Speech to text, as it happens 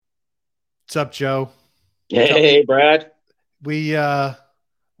What's up, Joe? Hey, Tony, Brad. we're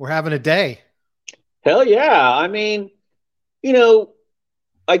having a day. Hell yeah. You know,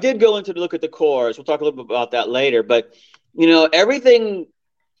 I did go into to look at the cores. We'll talk a little bit about that later, but everything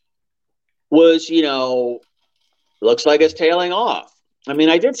was, looks like it's tailing off.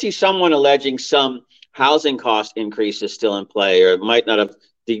 I did see someone alleging some housing cost increases still in play, or it might not have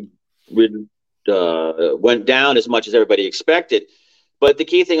the went down as much as everybody expected. But the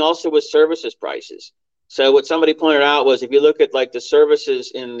key thing also was services prices. So what somebody pointed out was if you look at like the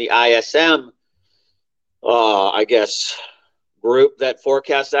services in the ISM, I guess, group that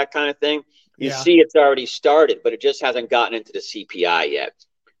forecasts that kind of thing, you Yeah, see it's already started, but it just hasn't gotten into the CPI yet.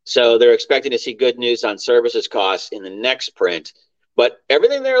 So they're expecting to see good news on services costs in the next print. But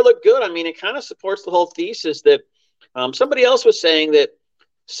everything there looked good. It kind of supports the whole thesis that somebody else was saying that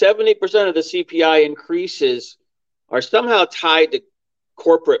 70% of the CPI increases are somehow tied to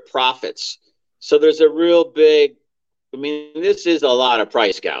corporate profits. So there's a real big, this is a lot of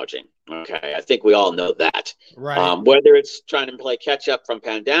price gouging. Okay, I think we all know that. right. Whether it's trying to play catch up from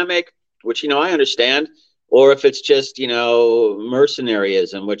pandemic, which I understand, or if it's just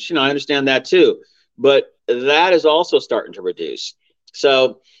mercenaryism, which I understand that too. But that is also starting to reduce.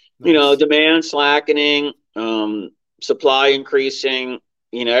 So Nice. demand slackening, supply increasing.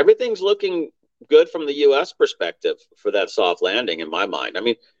 Everything's looking good from the U.S. perspective for that soft landing. In my mind,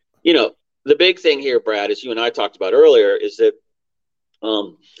 you know, the big thing here, Brad, as you and I talked about earlier, is that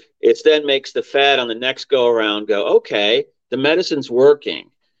um, it then makes the Fed on the next go around go, okay, the medicine's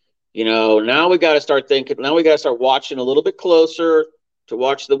working. Now we got to start thinking. Now we got to start watching a little bit closer to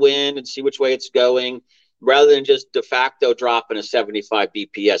watch the wind and see which way it's going, rather than just de facto dropping a 75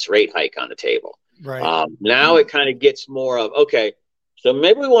 BPS rate hike on the table. Right. Now it kind of gets more of okay. So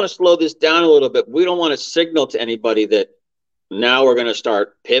maybe we want to slow this down a little bit. We don't want to signal to anybody that now we're going to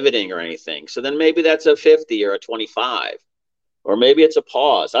start pivoting or anything. So then maybe that's a 50 or a 25, or maybe it's a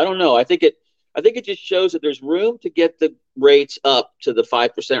pause. I don't know. I think it just shows that there's room to get the rates up to the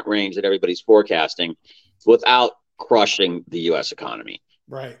 5% range that everybody's forecasting without crushing the US economy.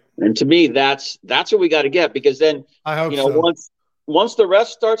 Right. And to me, that's what we got to get, because then, I hope so. once the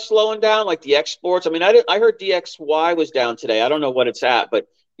rest starts slowing down, like the exports. I heard DXY was down today. I don't know what it's at, but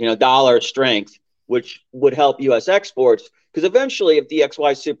dollar strength, which would help US exports, because eventually if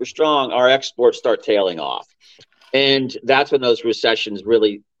DXY is super strong, our exports start tailing off. And that's when those recessions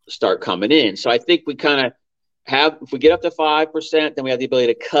really start coming in. So I think we kind of have, if we get up to 5%, then we have the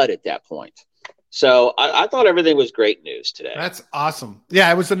ability to cut at that point. So I thought everything was great news today. That's awesome.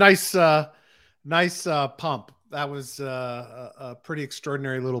 Yeah, it was a nice pump. That was a pretty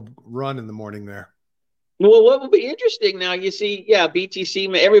extraordinary little run in the morning there. Well, what will be interesting now, you see, yeah,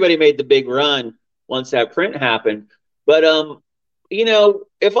 BTC, everybody made the big run once that print happened. But,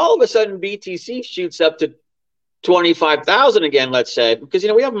 if all of a sudden BTC shoots up to 25,000 again, let's say, because,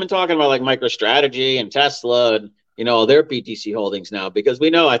 we haven't been talking about like MicroStrategy and Tesla and, all their BTC holdings now, because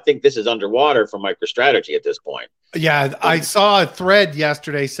I think this is underwater for MicroStrategy at this point. Yeah, I saw a thread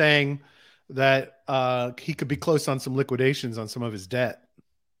yesterday saying that he could be close on some liquidations on some of his debt.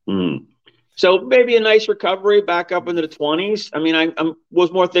 Mm. So maybe a nice recovery back up into the 20s. I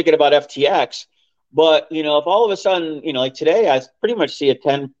was more thinking about FTX, but if all of a sudden, like today, I pretty much see a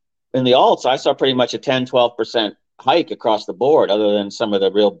 10 in the alts. I saw pretty much a 10, 12% hike across the board, other than some of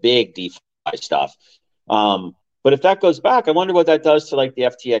the real big DeFi stuff. But if that goes back, I wonder what that does to like the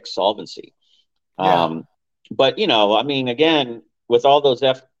FTX solvency. Yeah. But again, with all those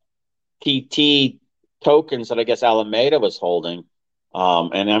FTT tokens that I guess Alameda was holding,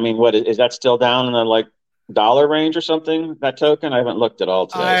 and what is that still down in the like dollar range or something? That token, I haven't looked at all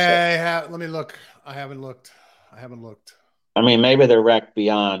today. So Let me look. I haven't looked. maybe they're wrecked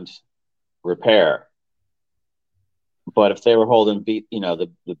beyond repair. But if they were holding,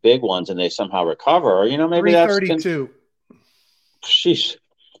 the big ones, and they somehow recover, maybe that's 332. sheesh,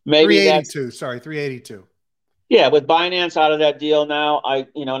 maybe that's 382. Sorry, 382. yeah. With Binance out of that deal now,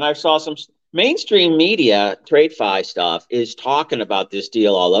 and I saw some mainstream media, TradeFi stuff is talking about this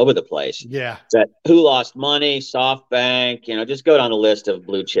deal all over the place. Yeah. That who lost money, SoftBank, just go down the list of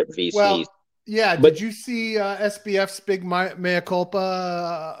blue chip VCs. Well, yeah. But Did you see SBF's big mea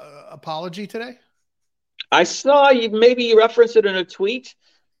culpa apology today? I saw maybe you referenced it in a tweet.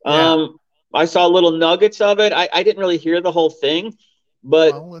 Yeah. I saw little nuggets of it. I didn't really hear the whole thing,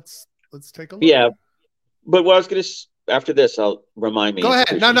 but Well, let's take a look. yeah. But what I was going to after this, I'll remind me. Go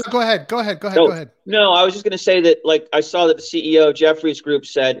ahead. No, go ahead. Go No, ahead. no, I was just going to say that, like, I saw that the CEO of Jeffries Group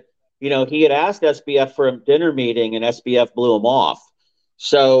said, he had asked SBF for a dinner meeting, and SBF blew him off.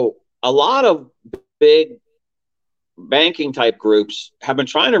 So a lot of big banking type groups have been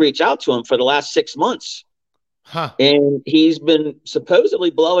trying to reach out to him for the last 6 months, Huh. and he's been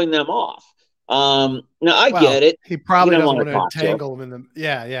supposedly blowing them off. Now I Well, get it. he You probably don't doesn't want want to to talk to him. entangle him in the.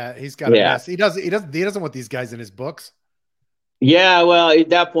 Yeah, yeah. He's got a Yeah. mess. He doesn't. He doesn't. He doesn't want these guys in his books. Yeah, well, at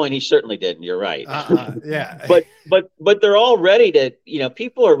that point, he certainly didn't. You're right. Yeah. but they're all ready to,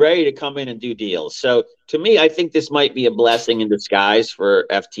 people are ready to come in and do deals. So to me, I think this might be a blessing in disguise for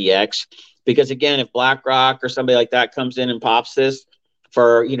FTX, because again, if BlackRock or somebody like that comes in and pops this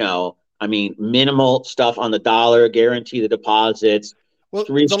for, I mean, minimal stuff on the dollar, guarantee the deposits, Well,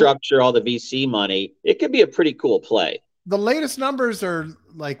 restructure all the VC money, it could be a pretty cool play. the latest numbers are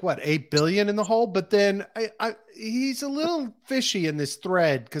like what 8 billion in the hole, but then he's a little fishy in this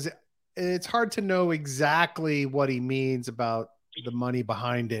thread because it's hard to know exactly what he means about the money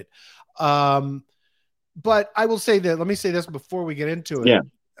behind it. But I will say that, let me say this before we get into it. Yeah.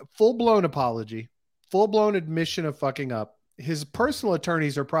 Full blown apology, full blown admission of fucking up. His personal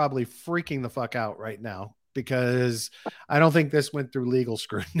attorneys are probably freaking the fuck out right now because I don't think this went through legal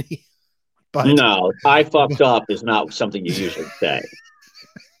scrutiny. But no, I fucked up is not something you usually say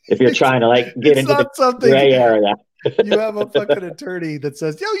if you're trying to like get into the gray area. You have a fucking attorney that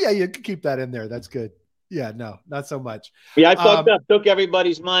says, "Oh yeah, you can keep that in there. That's good." Yeah, no, not so much. Yeah, I fucked up. Took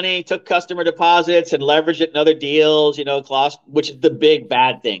everybody's money, took customer deposits, and leveraged it in other deals. Which is the big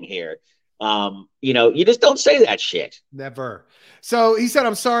bad thing here. You just don't say that shit. Never. So he said,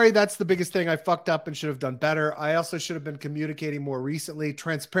 "I'm sorry. That's the biggest thing. I fucked up and should have done better. I also should have been communicating more recently.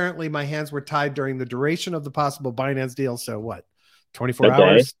 Transparently, my hands were tied during the duration of the possible Binance deal. So what? 24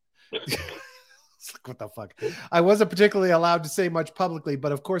 hours." What the fuck? I wasn't particularly allowed to say much publicly,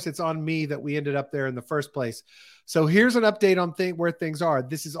 but of course it's on me that we ended up there in the first place. So here's an update on where things are.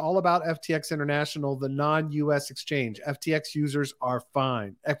 This is all about FTX International, the non-US exchange. FTX users are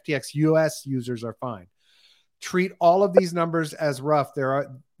fine. FTX US users are fine. Treat all of these numbers as rough. There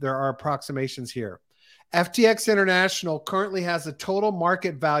are approximations here. FTX International currently has a total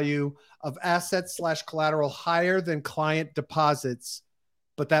market value of assets / collateral higher than client deposits,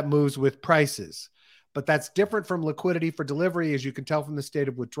 but that moves with prices. But that's different from liquidity for delivery. As you can tell from the state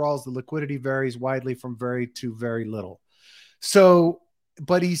of withdrawals, the liquidity varies widely from very to very little. So,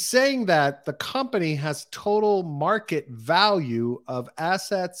 but he's saying that the company has total market value of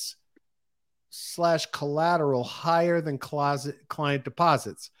assets / collateral higher than client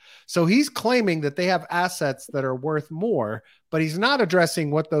deposits. So he's claiming that they have assets that are worth more, but he's not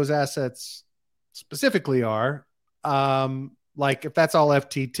addressing what those assets specifically are. Like if that's all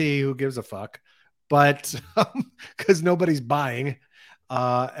FTT, who gives a fuck? But because nobody's buying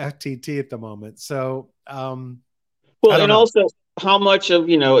FTT at the moment. So, well, and also how much of,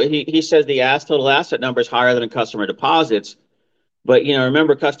 he says the total asset number is higher than customer deposits. But,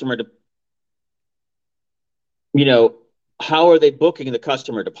 remember how are they booking the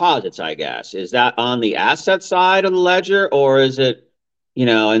customer deposits, I guess? Is that on the asset side of the ledger, or is it,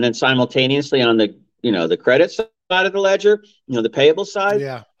 and then simultaneously on the, the credit side of the ledger, the payable side?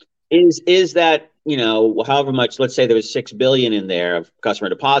 Yeah. Is that, however much, let's say there was 6 billion in there of customer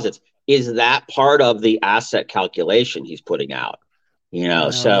deposits, is that part of the asset calculation he's putting out?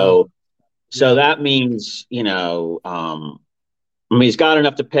 So that means, he's got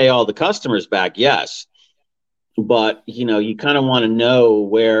enough to pay all the customers back, yes. But, you kind of want to know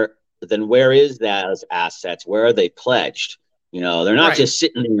where is those assets? Where are they pledged? They're not just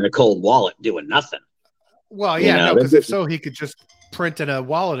sitting in a cold wallet doing nothing. Well, yeah, no, because if so, he could just print in a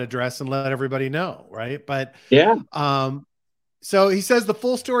wallet address and let everybody know, right? But yeah. So he says the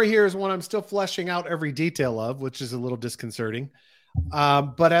full story here is one I'm still fleshing out every detail of, which is a little disconcerting.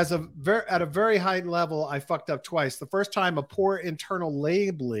 But at a very high level, I fucked up twice. The first time, a poor internal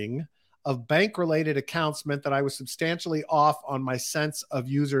labeling of bank-related accounts meant that I was substantially off on my sense of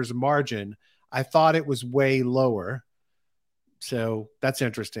users' margin. I thought it was way lower. So that's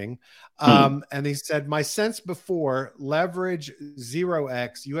interesting. And he said, my sense before, leverage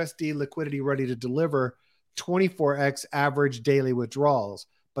 0x, USD liquidity ready to deliver 24x average daily withdrawals.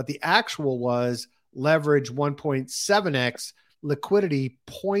 But the actual was leverage 1.7x, liquidity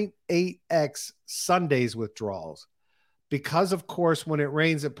 0.8x Sundays withdrawals. Because, of course, when it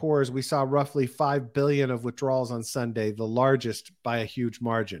rains, it pours, we saw roughly 5 billion of withdrawals on Sunday, the largest by a huge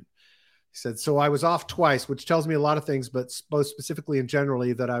margin. He said, so I was off twice, which tells me a lot of things, but both specifically and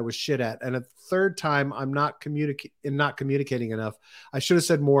generally that I was shit at. And a third time, I'm not communicating enough. I should have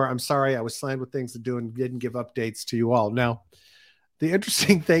said more. I'm sorry. I was slammed with things to do and didn't give updates to you all. Now, the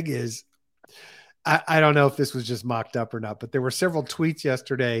interesting thing is, I don't know if this was just mocked up or not, but there were several tweets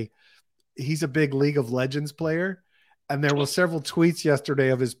yesterday. He's a big League of Legends player. And there were several tweets yesterday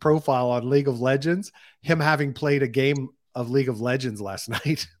of his profile on League of Legends, him having played a game of League of Legends last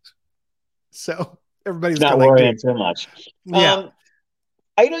night. So everybody's not like, worrying too much. Yeah.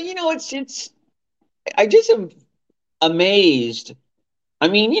 I don't, I just am amazed. I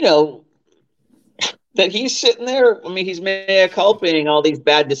mean, that he's sitting there. I mean, he's mea culpaing all these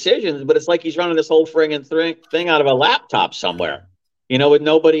bad decisions, but it's like he's running this whole friggin' thing out of a laptop somewhere, with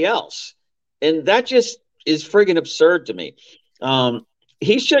nobody else. And that just is friggin' absurd to me.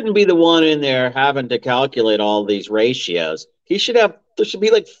 He shouldn't be the one in there having to calculate all these ratios. There should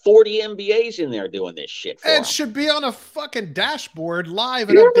be like 40 MBAs in there doing this shit for him. It should be on a fucking dashboard live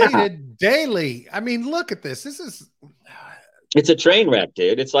and updated daily. I mean, look at this. It's a train wreck,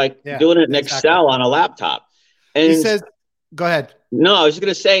 dude. It's like doing it in Excel on a laptop. And he says, go ahead. No, I was just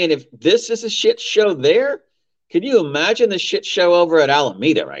going to say, and if this is a shit show there, can you imagine the shit show over at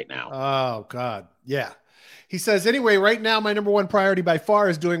Alameda right now? Oh, God. Yeah. He says, anyway, right now, my number one priority by far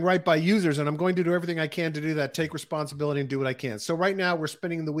is doing right by users, and I'm going to do everything I can to do that, take responsibility and do what I can. So right now, we're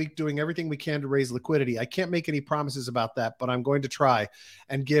spending the week doing everything we can to raise liquidity. I can't make any promises about that, but I'm going to try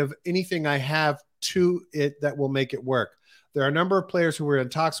and give anything I have to it that will make it work. There are a number of players who we're in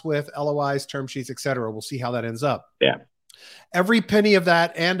talks with, LOIs, term sheets, etc. We'll see how that ends up. Yeah. Every penny of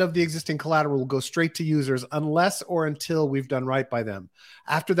that and of the existing collateral will go straight to users unless or until we've done right by them.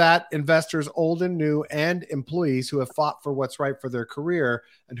 After that, investors, old and new, and employees who have fought for what's right for their career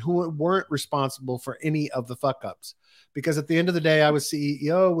and who weren't responsible for any of the fuck-ups. Because at the end of the day, I was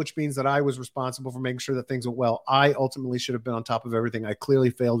CEO, which means that I was responsible for making sure that things went well. I ultimately should have been on top of everything. I clearly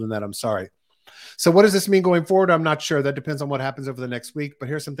failed in that. I'm sorry. So what does this mean going forward? I'm not sure. That depends on what happens over the next week. But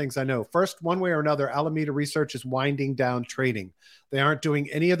here's some things I know. First, one way or another, Alameda Research is winding down trading. They aren't doing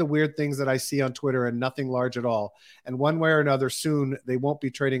any of the weird things that I see on Twitter and nothing large at all. And one way or another, soon they won't be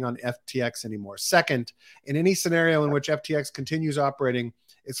trading on FTX anymore. Second, in any scenario in which FTX continues operating,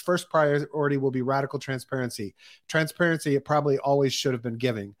 its first priority will be radical transparency. Transparency it probably always should have been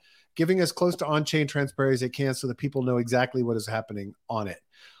giving as close to on-chain transparency as it can so that people know exactly what is happening on it.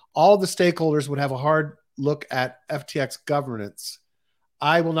 All the stakeholders would have a hard look at FTX governance.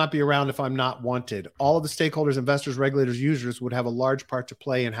 I will not be around if I'm not wanted. All of the stakeholders, investors, regulators, users would have a large part to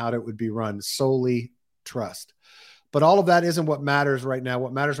play in how it would be run. Solely trust. But all of that isn't what matters right now.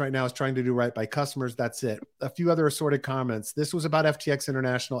 What matters right now is trying to do right by customers. That's it. A few other assorted comments. This was about FTX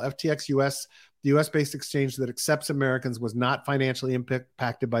International. FTX US, the US-based exchange that accepts Americans, was not financially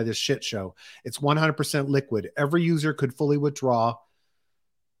impacted by this shit show. It's 100% liquid. Every user could fully withdraw.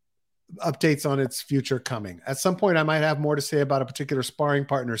 Updates on its future coming. At some point, I might have more to say about a particular sparring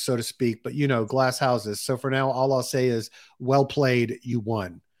partner, so to speak, but glass houses. So for now, all I'll say is, well played, you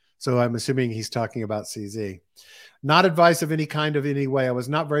won. So I'm assuming he's talking about CZ. Not advice of any kind of any way. I was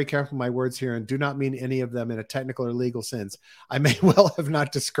not very careful with my words here and do not mean any of them in a technical or legal sense. I may well have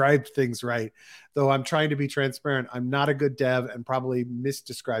not described things right, though I'm trying to be transparent. I'm not a good dev and probably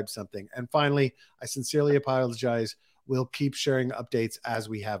misdescribed something. And finally, I sincerely apologize. We'll keep sharing updates as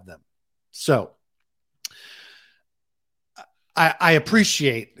we have them. So I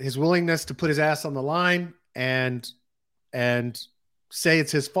appreciate his willingness to put his ass on the line and say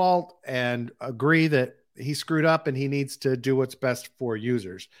it's his fault and agree that he screwed up and he needs to do what's best for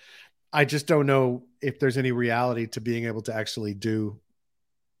users. I just don't know if there's any reality to being able to actually do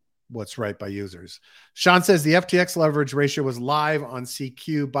what's right by users. Sean says the FTX leverage ratio was live on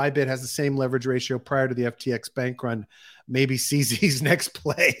CQ. Bybit has the same leverage ratio prior to the FTX bank run. Maybe CZ's next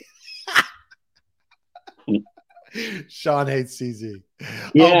play. Sean hates CZ.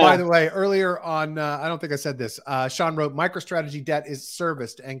 Yeah. Oh, by the way, earlier on, I don't think I said this. Sean wrote, MicroStrategy debt is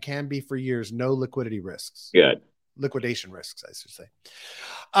serviced and can be for years. No liquidity risks. Good. Liquidation risks, I should say.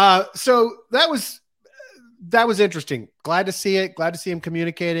 So that was interesting. Glad to see it. Glad to see him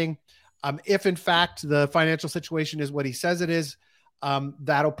communicating. If in fact the financial situation is what he says it is,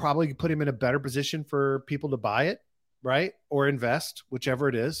 that'll probably put him in a better position for people to buy it, right? Or invest, whichever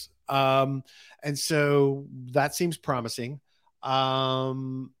it is. And so that seems promising. But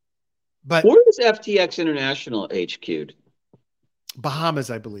where is FTX International HQ'd? Bahamas,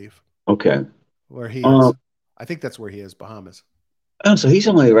 I believe. Okay. Where he is. I think that's where he is, Bahamas. Oh, so he's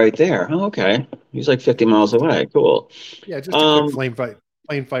only right there. Oh, okay. He's like 50 miles away. Cool. Yeah, just a quick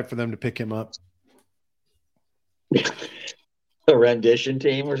plane fight for them to pick him up. A rendition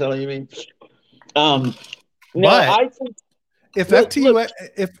team or something, you mean? No, I think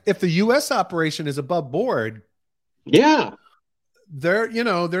if the U.S. operation is above board, yeah,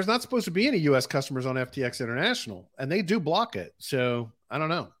 there's not supposed to be any U.S. customers on FTX International, and they do block it. So I don't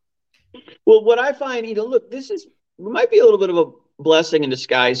know. Well, what I find, look, might be a little bit of a blessing in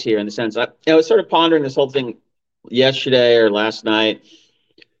disguise here, in the sense I was sort of pondering this whole thing yesterday or last night.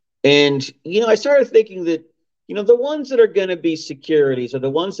 And, I started thinking that, the ones that are going to be securities are the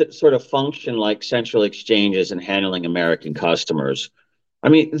ones that sort of function like central exchanges and handling American customers.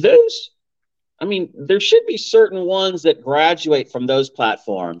 There should be certain ones that graduate from those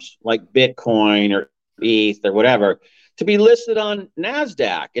platforms, like Bitcoin or ETH or whatever, to be listed on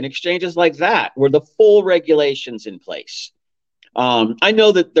NASDAQ and exchanges like that, where the full regulations in place. I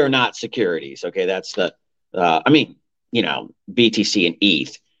know that they're not securities. Okay, that's BTC and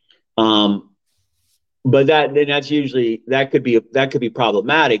ETH. But that could be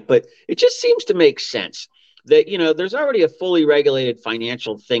problematic. But it just seems to make sense that there's already a fully regulated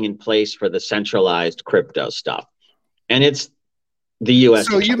financial thing in place for the centralized crypto stuff, and it's the U.S.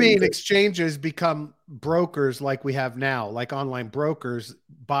 So you mean exchanges become brokers like we have now, like online brokers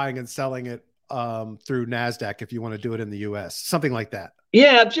buying and selling it through NASDAQ if you want to do it in the U.S., something like that?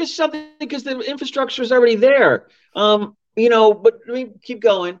 Yeah, just something because the infrastructure is already there. But let me keep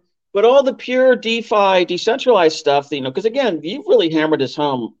going. But all the pure DeFi, decentralized stuff, because again, you've really hammered this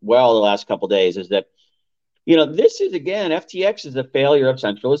home well the last couple of days, is that, this is, again, FTX is a failure of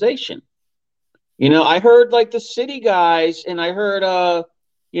centralization. I heard like the Citi guys, and I heard,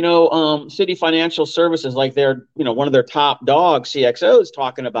 Citi Financial Services, like they're, one of their top dogs, CXOs,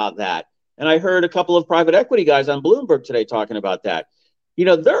 talking about that. And I heard a couple of private equity guys on Bloomberg today talking about that.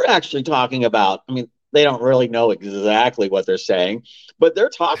 They're actually talking about, they don't really know exactly what they're saying, but they're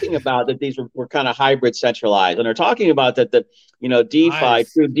talking about that these were kind of hybrid centralized. And they're talking about that DeFi,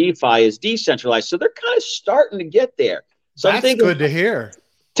 nice. True DeFi is decentralized. So they're kind of starting to get there. So that's good to hear.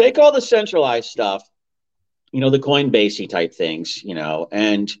 Take all the centralized stuff, the Coinbase type things,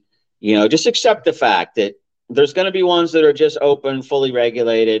 and, just accept the fact that there's going to be ones that are just open, fully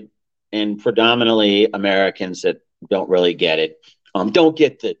regulated, and predominantly Americans that don't really get it. Don't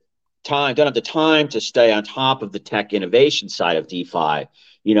have the time to stay on top of the tech innovation side of DeFi.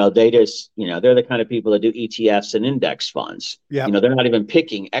 They just, they're the kind of people that do ETFs and index funds. Yeah. They're not even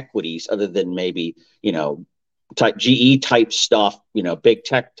picking equities other than maybe, type GE type stuff, big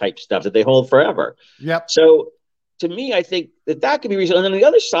tech type stuff that they hold forever. Yep. So to me, I think that could be reasonable. And on the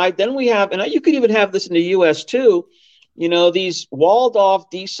other side, then we have, and you could even have this in the US too, these walled off,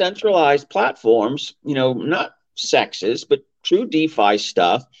 decentralized platforms, not sexes, but true DeFi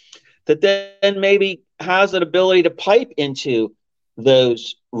stuff that then maybe has an ability to pipe into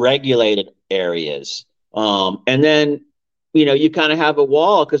those regulated areas. And then, you kind of have a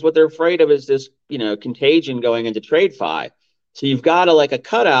wall, because what they're afraid of is this, contagion going into TradeFi. So you've got a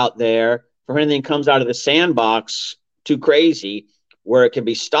cutout there for anything that comes out of the sandbox too crazy, where it can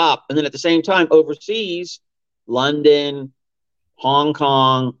be stopped. And then at the same time, overseas, London, Hong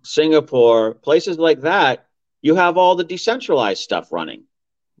Kong, Singapore, places like that, you have all the decentralized stuff running.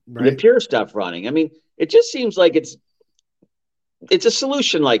 Right. The pure stuff running. It just seems like it's a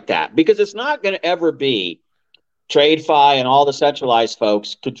solution like that, because it's not going to ever be TradeFi and all the centralized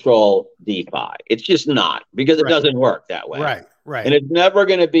folks control DeFi. It's just not, because it doesn't work that way. Right. And it's never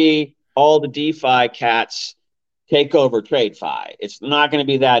going to be all the DeFi cats take over TradeFi. It's not going to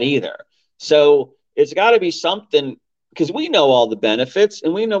be that either. So it's got to be something, because we know all the benefits,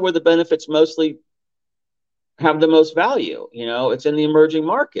 and we know where the benefits mostly have the most value. It's in the emerging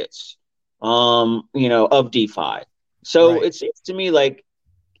markets, of DeFi. So It seems to me like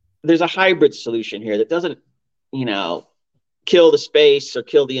there's a hybrid solution here that doesn't, kill the space or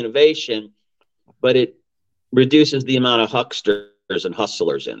kill the innovation, but it reduces the amount of hucksters and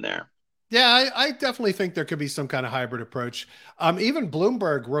hustlers in there. Yeah, I definitely think there could be some kind of hybrid approach. Even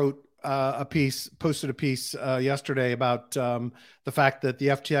Bloomberg posted a piece yesterday about the fact that the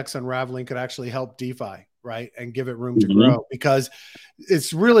FTX unraveling could actually help DeFi, right, and give it room to grow. Because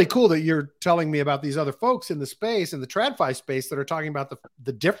it's really cool that you're telling me about these other folks in the space, in the TradFi space, that are talking about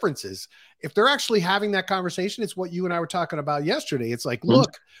the differences. If they're actually having that conversation, it's what you and I were talking about yesterday. It's like,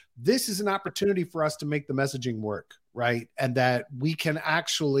 look, this is an opportunity for us to make the messaging work, right, and that we can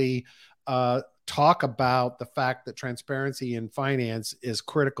actually talk about the fact that transparency in finance is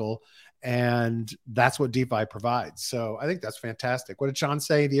critical, and that's what DeFi provides. So I think that's fantastic. What did Sean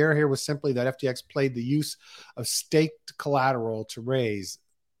say? The error here was simply that FTX played the use of staked collateral to raise.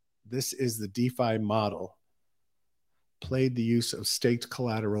 This is the DeFi model. Played the use of staked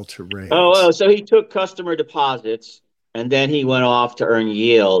collateral to raise. Oh, so he took customer deposits and then he went off to earn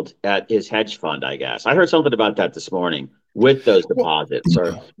yield at his hedge fund, I guess. I heard something about that this morning. With those deposits,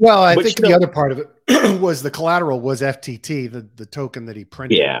 I think the other part of it was the collateral was FTT, the token that he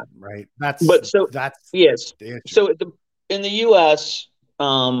printed. Yeah, right. Yes. So in the U.S.,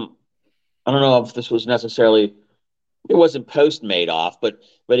 I don't know if this was necessarily, it wasn't post Madoff, but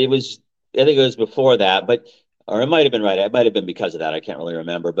it was. I think it was before that. But or it might have been right. It might have been because of that. I can't really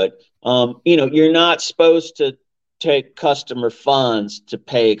remember. But you're not supposed to take customer funds to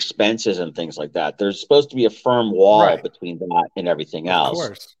pay expenses and things like that. There's supposed to be a firm wall Right. between that and everything Of else.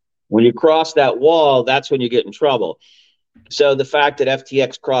 course. When you cross that wall, that's when you get in trouble. So the fact that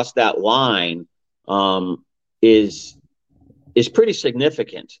FTX crossed that line is pretty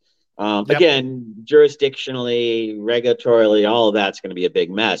significant. Yep. Again, jurisdictionally, regulatorily, all of that's going to be a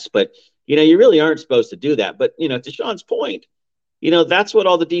big mess. But you really aren't supposed to do that. But to Sean's point, that's what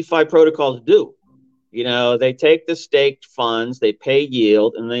all the DeFi protocols do. They take the staked funds, they pay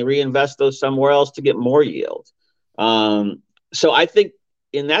yield, and they reinvest those somewhere else to get more yield. So I think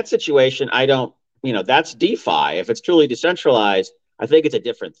in that situation, I don't, that's DeFi. If it's truly decentralized, I think it's a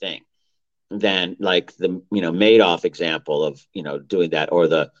different thing than like the, Madoff example of, doing that, or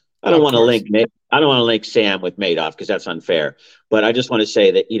the, I don't want to link Sam with Madoff because that's unfair. But I just want to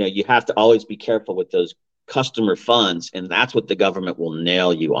say that, you have to always be careful with those customer funds, and that's what the government will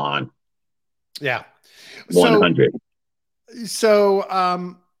nail you on. Yeah. 100.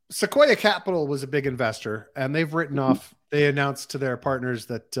 So Sequoia Capital was a big investor, and they've written off, they announced to their partners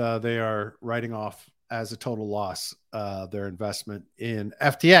that they are writing off as a total loss their investment in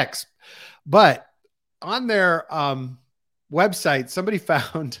FTX. But on their website, somebody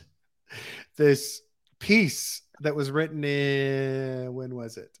found this piece that was written in, when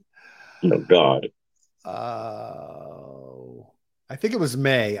was it? Oh, God. I think it was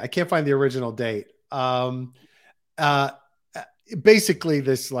May. I can't find the original date. Basically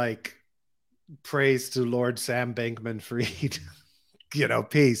this like praise to Lord Sam Bankman-Fried,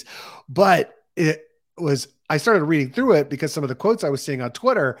 piece. But it was, I started reading through it because some of the quotes I was seeing on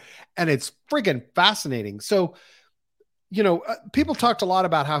Twitter, and it's friggin' fascinating. So, people talked a lot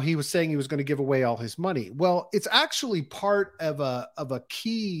about how he was saying he was going to give away all his money. Well, it's actually part of a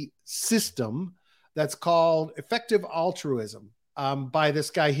key system that's called effective altruism by this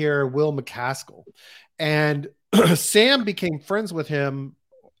guy here, Will McCaskill. And Sam became friends with him.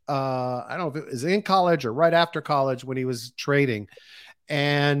 I don't know if it was in college or right after college when he was trading.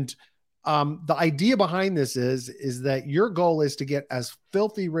 And the idea behind this is that your goal is to get as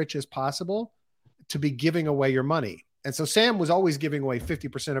filthy rich as possible to be giving away your money. And so Sam was always giving away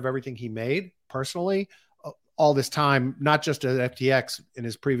 50% of everything he made personally all this time, not just at FTX, in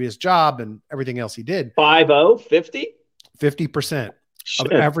his previous job and everything else he did. 50%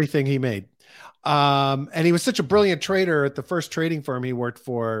 of everything he made. And he was such a brilliant trader at the first trading firm he worked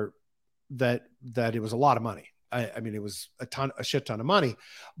for that it was a lot of money. I mean, it was a shit ton of money.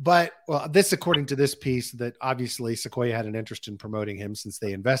 But this, according to this piece, that obviously Sequoia had an interest in promoting him since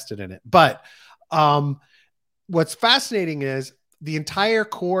they invested in it. But what's fascinating is the entire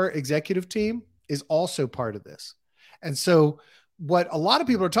core executive team is also part of this. And so what a lot of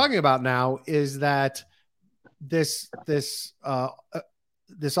people are talking about now is that this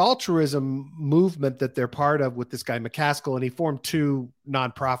altruism movement that they're part of with this guy McCaskill, and he formed two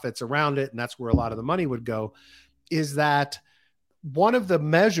nonprofits around it, and that's where a lot of the money would go, is that one of the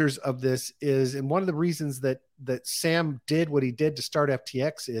measures of this is, and one of the reasons that Sam did what he did to start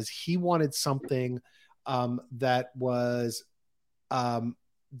FTX is he wanted something that was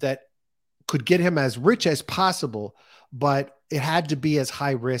that could get him as rich as possible, but it had to be as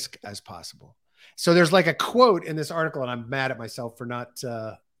high risk as possible. So there's like a quote in this article, and I'm mad at myself for not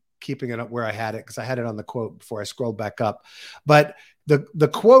keeping it up where I had it, because I had it on the quote before I scrolled back up. But the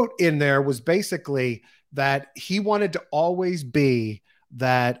quote in there was basically that he wanted to always be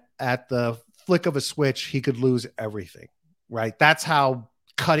that at the flick of a switch, he could lose everything, right? That's how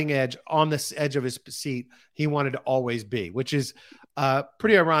cutting edge, on this edge of his seat, he wanted to always be, which is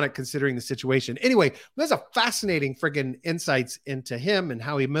pretty ironic considering the situation. Anyway, there's a fascinating friggin' insights into him and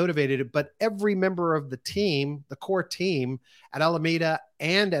how he motivated it. But every member of the team, the core team at Alameda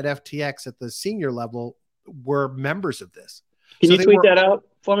and at FTX at the senior level, were members of this. Can you tweet that out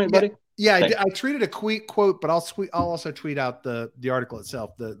for me, buddy? Yeah, I tweeted a quote, but I'll also tweet out the article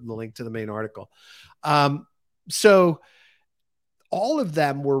itself, the link to the main article. So all of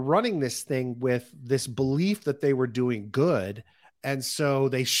them were running this thing with this belief that they were doing good. And so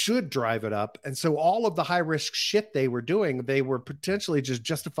they should drive it up. And so all of the high risk shit they were doing, they were potentially just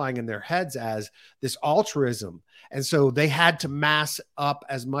justifying in their heads as this altruism. And so they had to mass up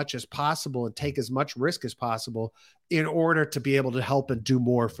as much as possible and take as much risk as possible in order to be able to help and do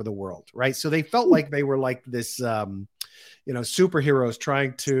more for the world. Right. So they felt like they were like this, superheroes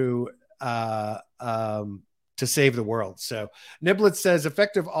trying to save the world. So Niblet says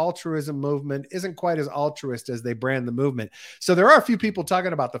effective altruism movement isn't quite as altruist as they brand the movement. So there are a few people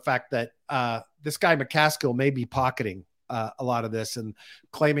talking about the fact that this guy McCaskill may be pocketing a lot of this and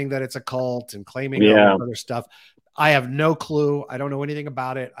claiming that it's a cult and claiming all this other stuff. I have no clue. I don't know anything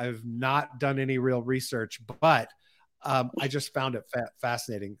about it. I've not done any real research, but I just found it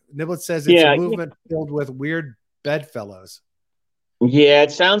fascinating. Niblet says it's a movement filled with weird bedfellows. Yeah,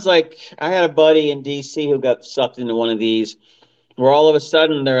 it sounds like I had a buddy in DC who got sucked into one of these where all of a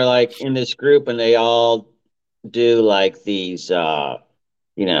sudden they're like in this group and they all do like these, all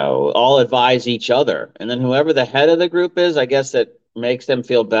advise each other. And then whoever the head of the group is, I guess that makes them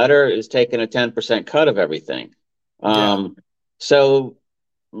feel better, is taking a 10% cut of everything. So,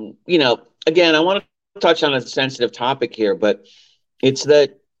 again, I want to touch on a sensitive topic here, but it's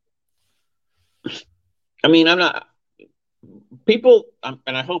that, I'm not, people, and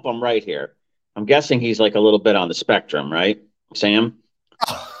I hope I'm right here. I'm guessing he's like a little bit on the spectrum, right, Sam?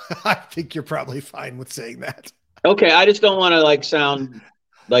 I think you're probably fine with saying that. Okay, I just don't want to like sound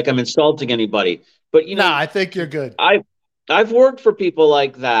like I'm insulting anybody, but I think you're good. I've worked for people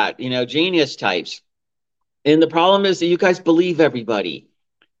like that, genius types, and the problem is that you guys believe everybody.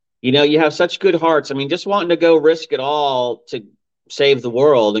 You have such good hearts. Just wanting to go risk it all to save the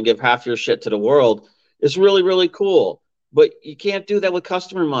world and give half your shit to the world is really, really cool. But you can't do that with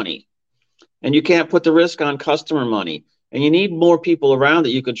customer money, and you can't put the risk on customer money. And you need more people around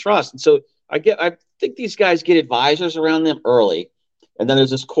that you can trust. And so I think these guys get advisors around them early. And then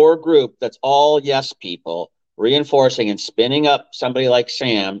there's this core group that's all yes people reinforcing and spinning up somebody like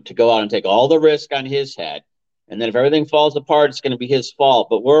Sam to go out and take all the risk on his head. And then if everything falls apart, it's going to be his fault.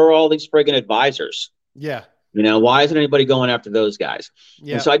 But we're all these friggin' advisors. Yeah. Why isn't anybody going after those guys?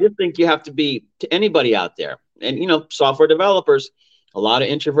 Yeah. And so I just think you have to be to anybody out there. And, software developers, a lot of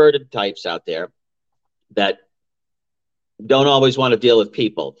introverted types out there that don't always want to deal with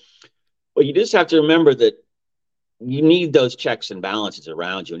people. Well, you just have to remember that you need those checks and balances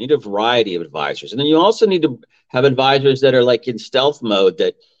around you. You need a variety of advisors. And then you also need to have advisors that are like in stealth mode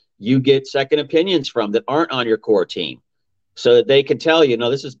that you get second opinions from that aren't on your core team so that they can tell you,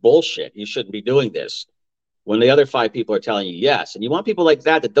 no, this is bullshit. You shouldn't be doing this when the other 5 people are telling you yes. And you want people like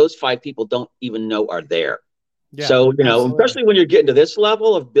that those 5 people don't even know are there. Yeah, so, absolutely. Especially when you're getting to this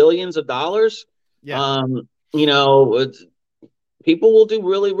level of billions of dollars, people will do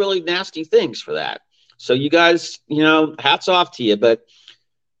really, really nasty things for that. So you guys, hats off to you, but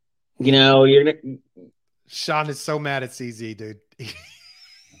you're Sean is so mad at CZ, dude.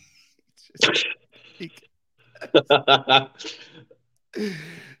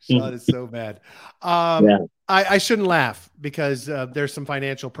 Sean is so mad. I shouldn't laugh because there's some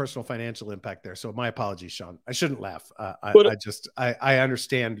personal financial impact there. So my apologies, Sean. I shouldn't laugh. I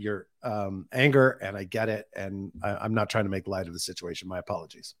understand your anger and I get it. And I'm not trying to make light of the situation. My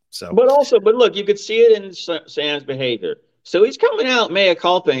apologies. But look, you could see it in Sam's behavior. So he's coming out mea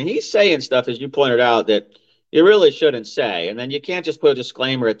culpa and he's saying stuff, as you pointed out, that you really shouldn't say. And then you can't just put a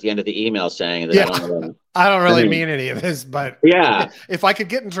disclaimer at the end of the email saying that I don't really mean any of this, but if I could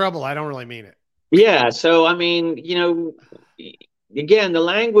get in trouble, I don't really mean it. Yeah. So, again, the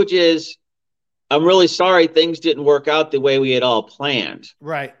language is, I'm really sorry things didn't work out the way we had all planned.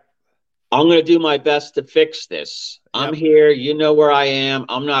 Right. I'm going to do my best to fix this. Yep. I'm here. You know where I am.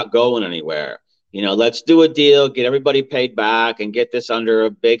 I'm not going anywhere. Let's do a deal, get everybody paid back and get this under a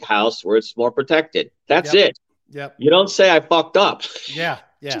big house where it's more protected. That's it. Yep. You don't say I fucked up. Yeah.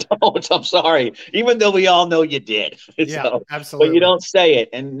 Yeah. I'm sorry. Even though we all know you did. Yeah, absolutely. But you don't say it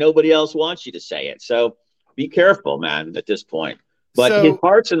and nobody else wants you to say it. So be careful, man, at this point. But his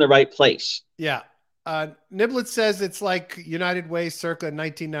heart's in the right place. Yeah. Niblet says it's like United Way circa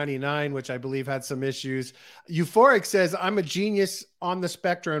 1999, which I believe had some issues. Euphoric says, I'm a genius on the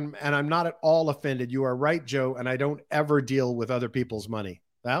spectrum and I'm not at all offended. You are right, Joe. And I don't ever deal with other people's money.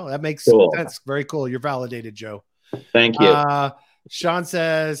 Well, that makes sense. Very cool. You're validated, Joe. Thank you. Sean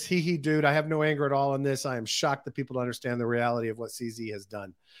says, dude, I have no anger at all on this. I am shocked that people don't understand the reality of what CZ has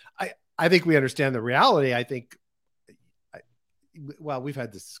done. I think we understand the reality. I think, we've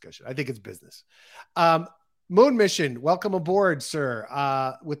had this discussion. I think it's business. Moon Mission, welcome aboard,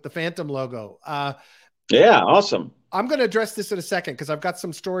 sir, with the Phantom logo. Yeah, awesome. I'm going to address this in a second because I've got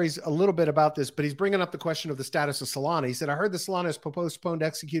some stories a little bit about this, but he's bringing up the question of the status of Solana. He said, I heard the Solana has postponed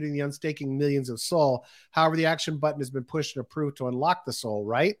executing the unstaking millions of SOL. However, the action button has been pushed and approved to unlock the SOL,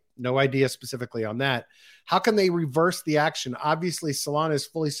 right? No idea specifically on that. How can they reverse the action? Obviously, Solana is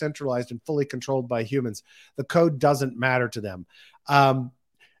fully centralized and fully controlled by humans. The code doesn't matter to them.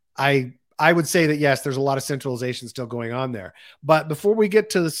 I would say that, yes, there's a lot of centralization still going on there. But before we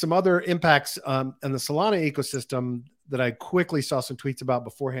get to some other impacts in the Solana ecosystem that I quickly saw some tweets about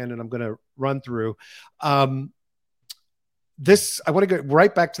beforehand and I'm going to run through, I want to go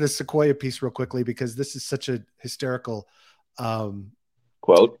right back to the Sequoia piece real quickly, because this is such a hysterical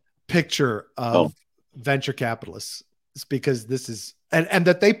quote picture of venture capitalists. It's because this is, and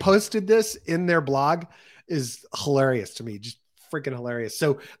that they posted this in their blog is hilarious to me. Just freaking hilarious.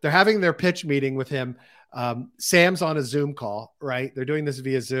 So they're having their pitch meeting with him. Sam's on a Zoom call, right? They're doing this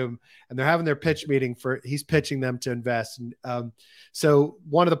via Zoom, and they're having their pitch meeting he's pitching them to invest. And so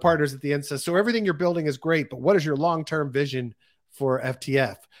one of the partners at the end says, so everything you're building is great, but what is your long-term vision for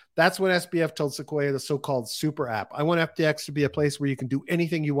FTF? That's when SBF told Sequoia the so-called super app. I want FTX to be a place where you can do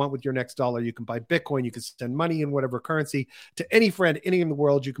anything you want with your next dollar. You can buy Bitcoin. You can send money in whatever currency to any friend, any in the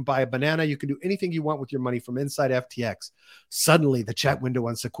world. You can buy a banana. You can do anything you want with your money from inside FTX. Suddenly, the chat window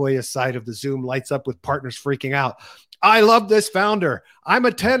on Sequoia's side of the Zoom lights up with partners freaking out. I love this founder. I'm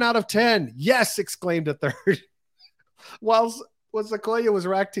a 10 out of 10. Yes, exclaimed a third. While what Sequoia was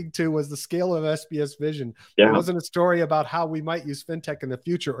reacting to was the scale of SBF's vision. Yeah. It wasn't a story about how we might use fintech in the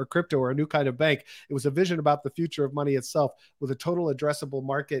future or crypto or a new kind of bank. It was a vision about the future of money itself, with a total addressable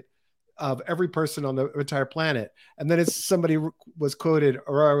market of every person on the entire planet. And then it's somebody was quoted,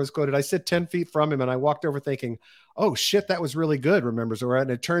 or I was quoted, I sit 10 feet from him and I walked over thinking, oh shit, that was really good, remembers Aura.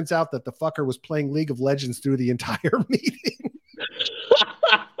 And it turns out that the fucker was playing League of Legends through the entire meeting.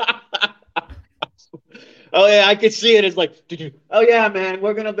 Oh yeah, I could see it. It's like, oh yeah, man, I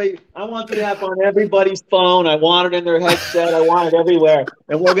want the app on everybody's phone. I want it in their headset. I want it everywhere.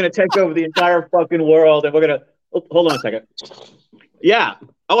 And we're going to take over the entire fucking world. And we're going to, hold on a second. Yeah.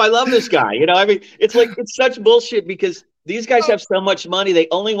 Oh, I love this guy. I mean, it's like, it's such bullshit, because these guys have so much money. They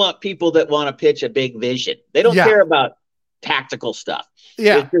only want people that want to pitch a big vision. They don't care about tactical stuff.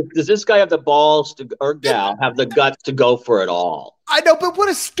 Yeah. Does this guy have the balls or gal have the guts to go for it all? I know, but what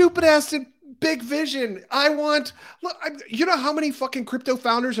a stupid ass big vision. You know how many fucking crypto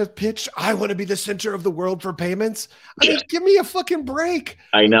founders have pitched, I want to be the center of the world for payments? I mean, give me a fucking break.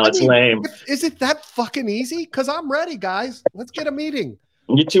 I know, it's lame. Is it that fucking easy? Because I'm ready, guys. Let's get a meeting.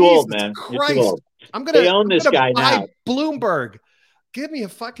 You're too old, man. Christ. You're too old. They own this guy now. Bloomberg. Give me a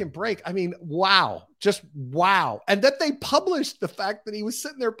fucking break. I mean, wow. Just wow. And that they published the fact that he was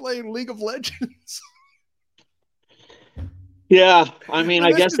sitting there playing League of Legends. Yeah, I mean,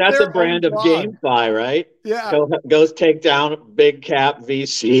 I guess that's a brand of GameFi, right? Yeah. Goes take down big cap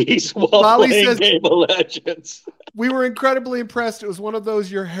VCs while playing Game of Legends. We were incredibly impressed. It was one of those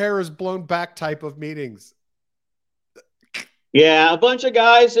your hair is blown back type of meetings. Yeah, a bunch of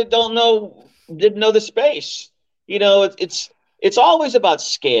guys that didn't know the space. It's always about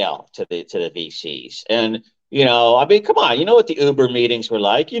scale to the VCs. And I mean, come on, you know what the Uber meetings were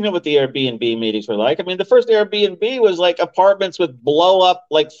like? You know what the Airbnb meetings were like? I mean, the first Airbnb was like apartments with blow up,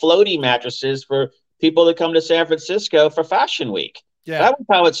 like floaty mattresses for people that come to San Francisco for Fashion Week. Yeah. That was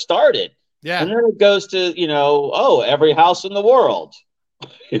how it started. Yeah. And then it goes to, every house in the world.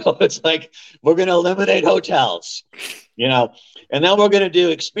 It's like, we're going to eliminate hotels, and then we're going to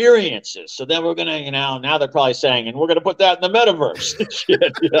do experiences. So then we're going to, now they're probably saying, and we're going to put that in the metaverse. Shit,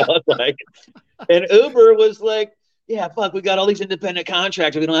 it's like, and Uber was like, yeah, fuck, we got all these independent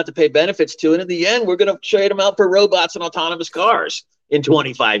contractors we don't have to pay benefits to. And in the end, we're going to trade them out for robots and autonomous cars in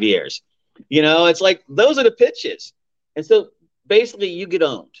 25 years. It's like, those are the pitches. And so basically you get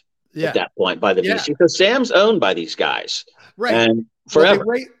owned at that point by the VC. So Sam's owned by these guys. Right. And forever.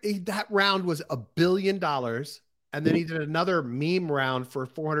 That round was $1 billion. And then he did another meme round for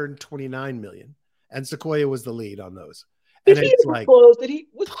 $429 million. And Sequoia was the lead on those. And it's like,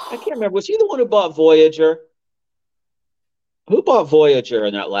 I can't remember. Was he the one who bought Voyager? Who bought Voyager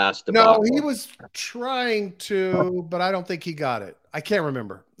in that last debacle? No, he was trying to, but I don't think he got it. I can't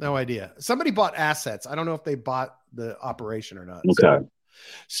remember. No idea. Somebody bought assets. I don't know if they bought the operation or not. Okay.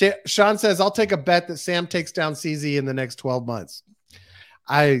 So, Sean says, I'll take a bet that Sam takes down CZ in the next 12 months.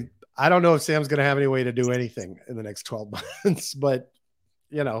 I don't know if Sam's going to have any way to do anything in the next 12 months, but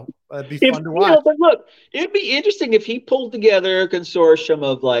it'd be fun to watch. But look, it'd be interesting if he pulled together a consortium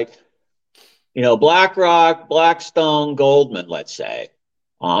of BlackRock, Blackstone, Goldman, let's say.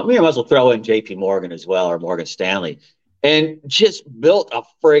 We might as well throw in JP Morgan as well, or Morgan Stanley, and just built a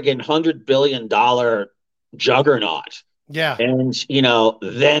friggin' $100 billion juggernaut. Yeah. And,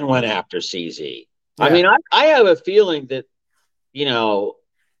 then went after CZ. Yeah. I mean, I have a feeling that,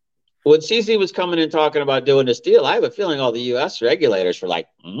 when CZ was coming in talking about doing this deal, I have a feeling all the U.S. regulators were like,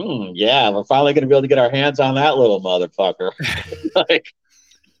 yeah, we're finally going to be able to get our hands on that little motherfucker.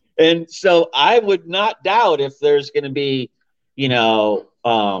 And so I would not doubt if there's going to be, they're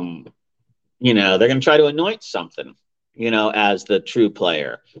going to try to anoint something, as the true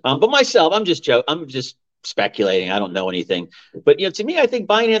player. But myself, I'm just joking. I'm just speculating. I don't know anything. But, to me, I think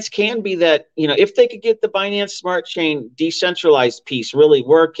Binance can be that, if they could get the Binance Smart Chain decentralized piece really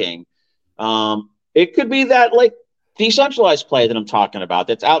working, it could be that like decentralized play that I'm talking about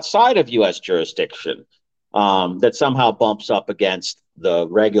that's outside of U.S. jurisdiction, that somehow bumps up against the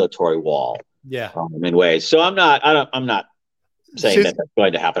regulatory wall. Yeah. In ways. So I'm not saying that's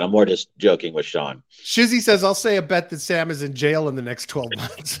going to happen. I'm more just joking with Sean. Shizzy says, I'll say a bet that Sam is in jail in the next 12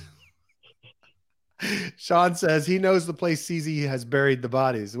 months. Sean says he knows the place CZ has buried the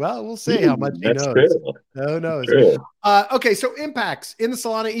bodies. Well, we'll see how much he knows. True. Who knows? Okay, so impacts in the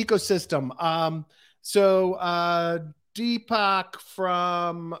Solana ecosystem. Deepak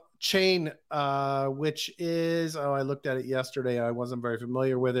from Chain, which is, I looked at it yesterday. I wasn't very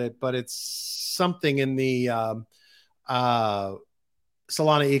familiar with it, but it's something in the Solana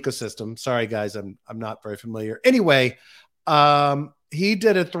ecosystem. Sorry, guys, I'm not very familiar. Anyway, he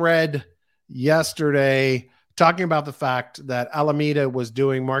did a thread yesterday talking about the fact that Alameda was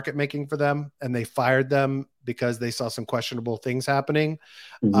doing market making for them and they fired them because they saw some questionable things happening.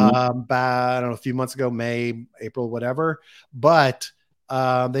 I don't know, a few months ago, May, April, whatever. But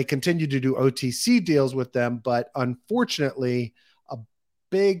they continued to do OTC deals with them. But unfortunately, a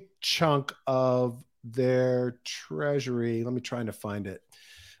big chunk of their treasury, let me try to find it.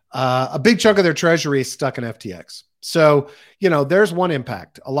 A big chunk of their treasury is stuck in FTX. So, there's one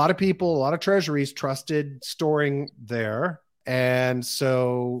impact. A lot of people, a lot of treasuries trusted storing there. And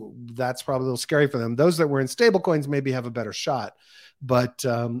so that's probably a little scary for them. Those that were in stable coins maybe have a better shot. But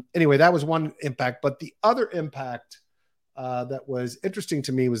anyway, that was one impact. But the other impact that was interesting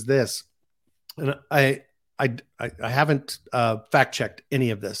to me was this. And I haven't fact checked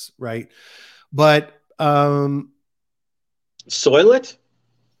any of this, right? But Soylent?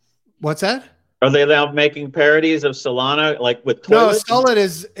 What's that? Are they now making parodies of Solana, like with toilets? No, Solid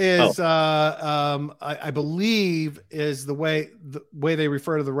is I believe is the way they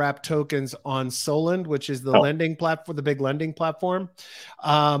refer to the wrap tokens on Solend, which is the lending platform, the big lending platform.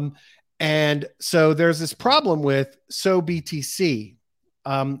 And so there's this problem with SoBTC,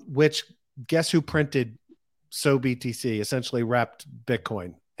 which guess who printed SoBTC? Essentially wrapped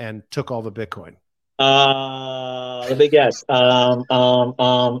Bitcoin and took all the Bitcoin. Let me guess.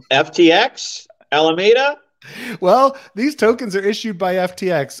 FTX, Alameda. Well, these tokens are issued by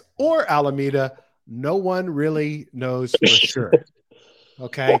FTX or Alameda. No one really knows for sure.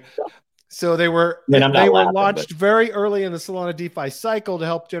 Okay. So they were launched very early in the Solana DeFi cycle to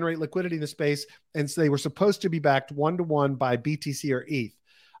help generate liquidity in the space. And so they were supposed to be backed 1-to-1 by BTC or ETH.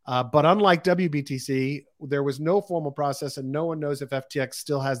 But unlike WBTC, there was no formal process and no one knows if FTX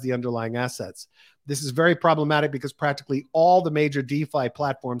still has the underlying assets. This is very problematic because practically all the major DeFi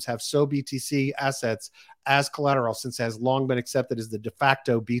platforms have SoBTC assets as collateral since it has long been accepted as the de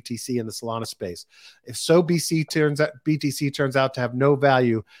facto BTC in the Solana space. If BTC turns out to have no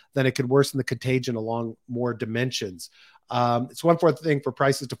value, then it could worsen the contagion along more dimensions. It's one thing for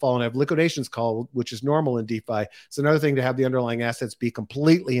prices to fall and have liquidations called, which is normal in DeFi. It's another thing to have the underlying assets be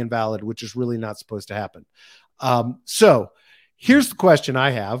completely invalid, which is really not supposed to happen. So here's the question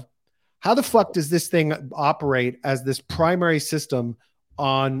I have. How the fuck does this thing operate as this primary system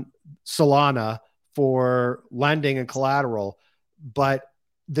on Solana for lending and collateral, but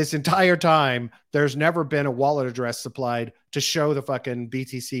this entire time, there's never been a wallet address supplied to show the fucking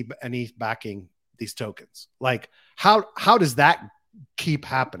BTC and ETH backing these tokens? Like, how does that keep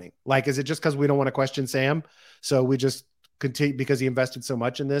happening? Like, is it just because we don't want to question Sam? So we just continue because he invested so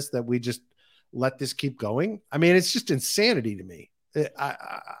much in this that we just let this keep going? I mean, it's just insanity to me.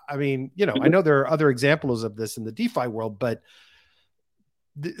 I mean, I know there are other examples of this in the DeFi world, but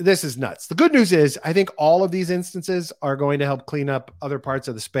this is nuts. The good news is I think all of these instances are going to help clean up other parts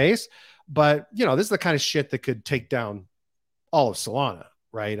of the space. But, this is the kind of shit that could take down all of Solana,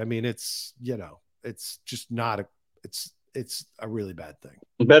 right? I mean, it's just not it's a really bad thing.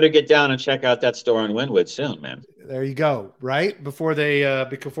 You better get down and check out that store in Wynwood soon, man. There you go. Right. Before it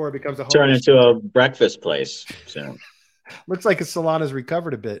becomes a turn into a breakfast place soon. Looks like Solana's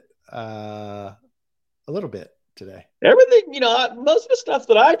recovered a bit, a little bit today. Everything, most of the stuff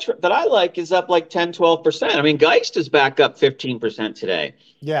that I like is up like 10, 12%. I mean, Geist is back up 15% today.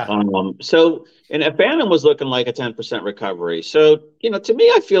 Yeah. And Phantom was looking like a 10% recovery. So, to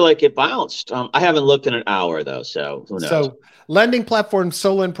me, I feel like it bounced. I haven't looked in an hour though. So who knows? So lending platform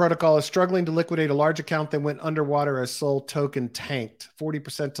Solend Protocol is struggling to liquidate a large account that went underwater as Sol token tanked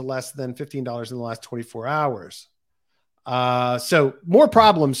 40% to less than $15 in the last 24 hours. So more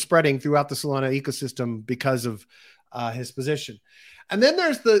problems spreading throughout the Solana ecosystem because of his position. And then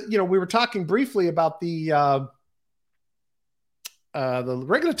there's we were talking briefly about the the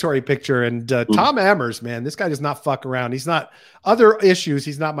regulatory picture, and Tom Ammers, man, this guy does not fuck around. He's not other issues.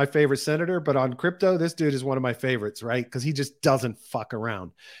 He's not my favorite senator, but on crypto, this dude is one of my favorites, right? Because he just doesn't fuck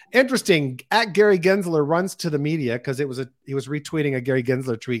around. Interesting. At Gary Gensler runs to the media because he was retweeting a Gary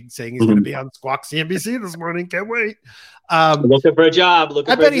Gensler tweet saying he's going to be on Squawk CNBC this morning. Can't wait. Looking for a job.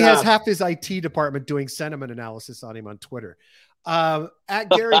 I bet he has half his IT department doing sentiment analysis on him on Twitter. At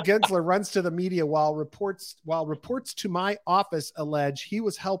Gary Gensler runs to the media while reports to my office allege he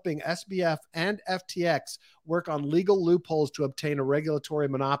was helping SBF and FTX work on legal loopholes to obtain a regulatory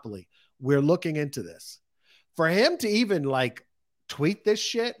monopoly. We're looking into this. For him to even like tweet this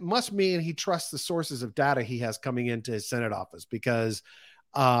shit must mean he trusts the sources of data he has coming into his Senate office, because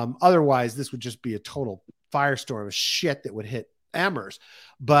otherwise this would just be a total firestorm of shit that would hit Ammers.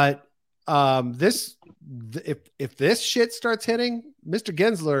 But if this shit starts hitting, Mr.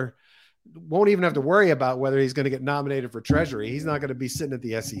 Gensler won't even have to worry about whether he's going to get nominated for Treasury. He's not going to be sitting at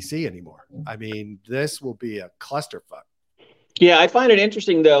the SEC anymore. I mean, this will be a clusterfuck. Yeah, I find it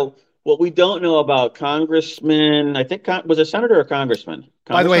interesting, though, what we don't know about Congressman, I think, was a senator or congressman?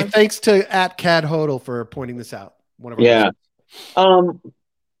 By the way, thanks to at Cad Hodel for pointing this out. One of our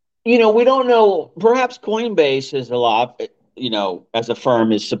we don't know. Perhaps Coinbase is a lot. As a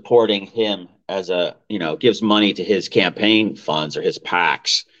firm is supporting him as gives money to his campaign funds or his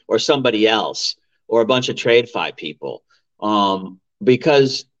PACs or somebody else or a bunch of TradeFi people.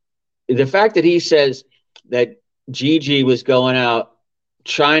 Because the fact that he says that Gigi was going out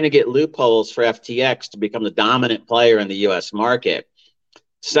trying to get loopholes for FTX to become the dominant player in the U.S. market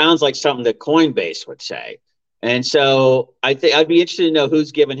sounds like something that Coinbase would say. And so I think I'd be interested to know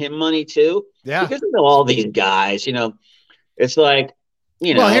who's giving him money too. Yeah. Because all these guys, it's like,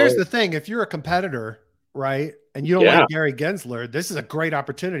 Well, here's the thing. If you're a competitor, right, and you don't like Gary Gensler, this is a great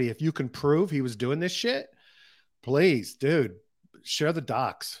opportunity. If you can prove he was doing this shit, please, dude, share the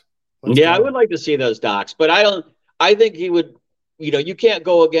docs. Let's go. I would like to see those docs, but I think he would, you can't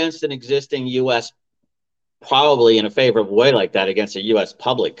go against an existing U.S. probably in a favorable way like that against a U.S.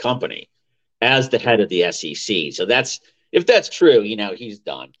 public company as the head of the SEC. So if that's true, he's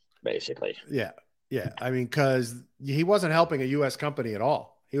done basically. Yeah. Yeah, I mean, because he wasn't helping a U.S. company at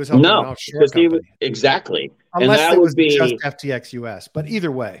all. He was helping an offshore company. Exactly. Unless it was just FTX US. But either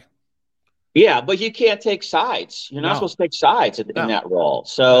way. Yeah, but you can't take sides. You're not supposed to take sides in that role.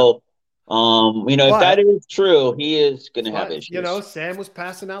 So, if that is true, he is going to have issues. Sam was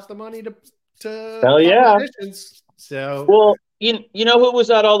passing out the money to hell yeah. So, well, who was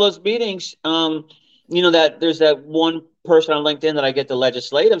at all those meetings? That there's that one person on LinkedIn that I get the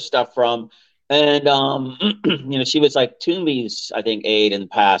legislative stuff from. And, she was like Toomey's, I think, aide in the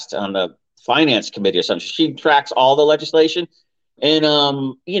past on the finance committee or something. She tracks all the legislation. And,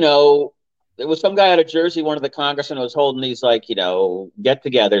 there was some guy out of Jersey, one of the congressmen was holding these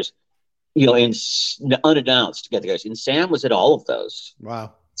get-togethers, unannounced get-togethers. And Sam was at all of those.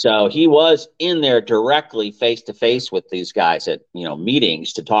 Wow. So he was in there directly face-to-face with these guys at,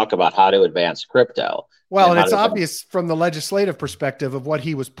 meetings to talk about how to advance crypto. Well, and it's obvious from the legislative perspective of what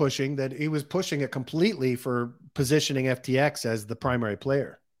he was pushing that he was pushing it completely for positioning FTX as the primary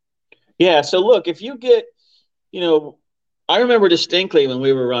player. Yeah. So look, if you get, I remember distinctly when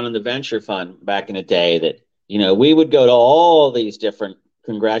we were running the venture fund back in the day that, we would go to all these different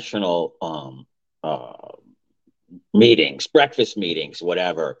congressional meetings, breakfast meetings,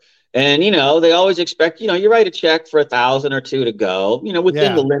 whatever. And, they always expect, you write a check for $1,000 or $2,000 to go,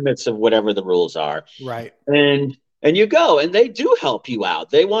 within the limits of whatever the rules are. Right. And you go, and they do help you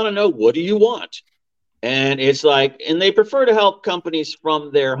out. They want to know, what do you want? And it's like, and they prefer to help companies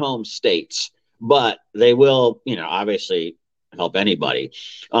from their home states, but they will, obviously help anybody.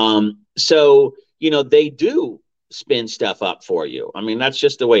 So, they do spin stuff up for you. I mean, that's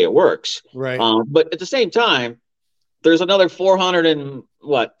just the way it works. Right. But at the same time, there's another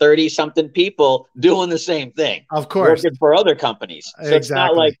 430 something people doing the same thing. Of course. Working for other companies. So It's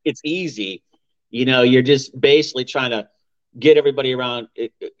not like it's easy. You're just basically trying to get everybody around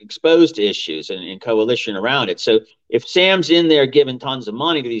exposed to issues and coalition around it. So if Sam's in there giving tons of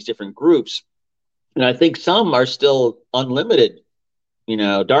money to these different groups, and I think some are still unlimited,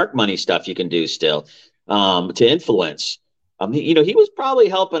 dark money stuff you can do still to influence. He was probably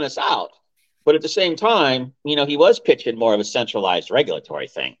helping us out. But at the same time, he was pitching more of a centralized regulatory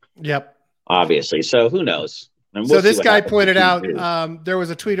thing. Yep. Obviously. So who knows? So this guy pointed out there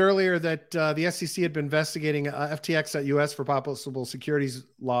was a tweet earlier that the SEC had been investigating FTX at US for possible securities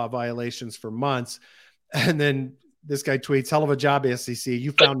law violations for months. And then this guy tweets, hell of a job, SEC.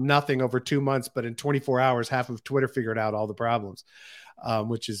 You found nothing over 2 months, but in 24 hours, half of Twitter figured out all the problems,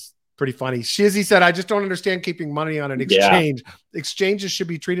 which is pretty funny. Shizzy said, I just don't understand keeping money on an exchange. Exchanges should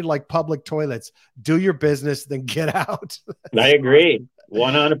be treated like public toilets. Do your business, then get out. I agree.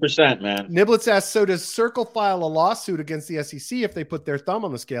 100%, man. Niblets asks, so does Circle file a lawsuit against the SEC if they put their thumb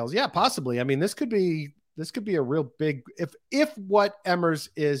on the scales? Yeah, possibly. I mean, this could be a real big, if what Emmers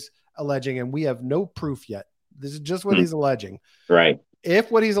is alleging, and we have no proof yet, this is just what he's alleging. Right.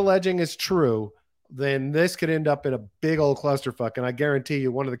 If what he's alleging is true, then this could end up in a big old clusterfuck. And I guarantee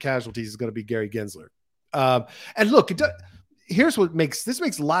you one of the casualties is going to be Gary Gensler. And look, here's what makes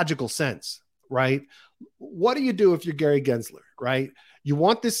logical sense, right? What do you do if you're Gary Gensler, right? You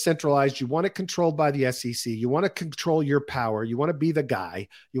want this centralized. You want it controlled by the SEC. You want to control your power. You want to be the guy.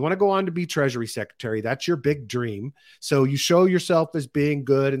 You want to go on to be Treasury Secretary. That's your big dream. So you show yourself as being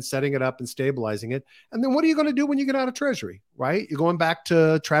good and setting it up and stabilizing it. And then what are you going to do when you get out of Treasury, right? You're going back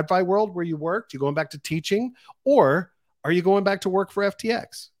to TradFi world where you worked. You're going back to teaching, or are you going back to work for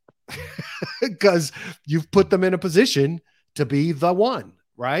FTX? Because you've put them in a position to be the one,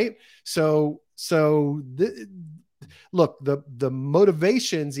 right? Look, the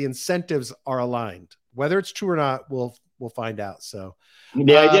motivations, the incentives are aligned. Whether it's true or not, we'll find out. So,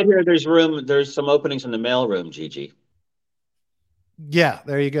 yeah, I did hear there's some openings in the mailroom, Gigi. Yeah,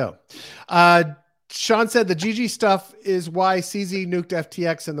 there you go. Sean said the GG stuff is why CZ nuked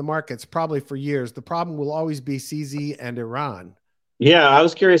FTX in the markets, probably for years. The problem will always be CZ and Iran. Yeah, I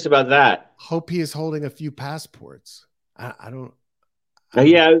was curious about that. Hope he is holding a few passports. I don't.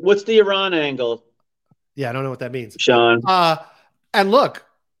 Yeah, what's the Iran angle? Yeah, I don't know what that means, Sean. And look,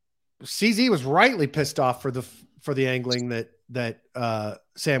 CZ was rightly pissed off for the angling that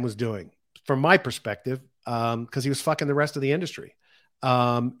Sam was doing, from my perspective, because he was fucking the rest of the industry.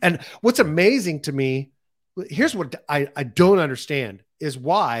 And what's amazing to me, here's what I don't understand, is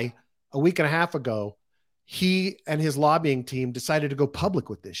why a week and a half ago he and his lobbying team decided to go public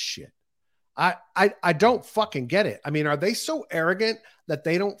with this shit. I don't fucking get it. I mean, are they so arrogant that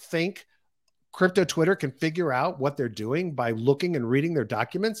they don't think crypto Twitter can figure out what they're doing by looking and reading their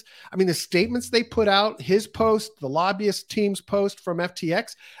documents? I mean, the statements they put out, his post, the lobbyist team's post from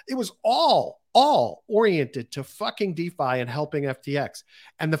FTX, it was all oriented to fucking DeFi and helping FTX.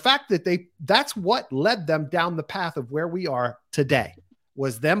 And the fact that that's what led them down the path of where we are today,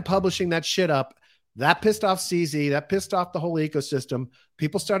 was them publishing that shit up. That pissed off CZ, that pissed off the whole ecosystem.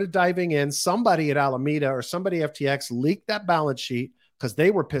 People started diving in. Somebody at Alameda or somebody at FTX leaked that balance sheet because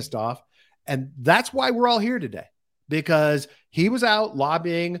they were pissed off. And that's why we're all here today, because he was out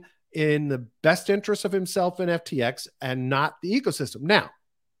lobbying in the best interest of himself and FTX and not the ecosystem. Now,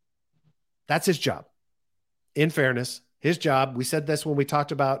 that's his job. In fairness, his job, we said this when we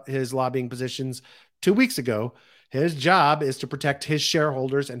talked about his lobbying positions 2 weeks ago, his job is to protect his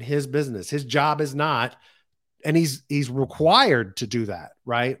shareholders and his business. His job is not, and he's required to do that,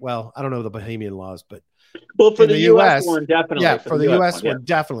 right? Well, I don't know the Bahamian laws, but for the US one, definitely. Yeah, for the US one,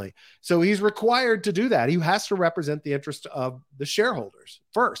 definitely. So he's required to do that. He has to represent the interest of the shareholders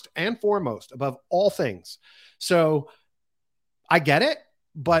first and foremost, above all things. So I get it,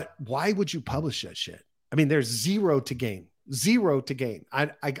 but why would you publish that shit? I mean, there's zero to gain.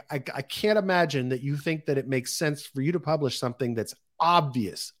 I can't imagine that you think that it makes sense for you to publish something that's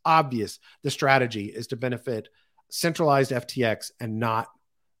obvious. The strategy is to benefit centralized FTX and not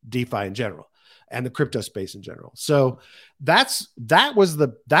DeFi in general and the crypto space in general. So that was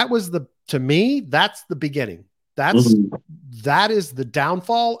to me, that's the beginning. That is the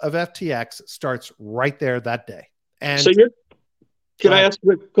downfall of FTX, starts right there that day. And so can I ask a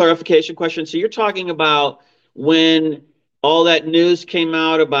quick clarification question? So you're talking about when all that news came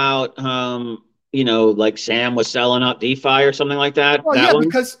out about, like Sam was selling out DeFi or something like that? Well, yeah,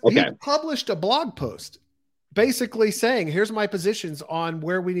 because he published a blog post basically saying, here's my positions on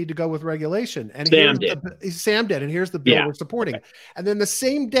where we need to go with regulation. And Sam did. And here's the bill we're supporting. Okay. And then the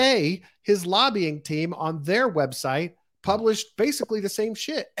same day, his lobbying team on their website published basically the same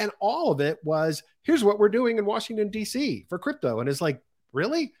shit. And all of it was, here's what we're doing in Washington, D.C. for crypto. And it's like,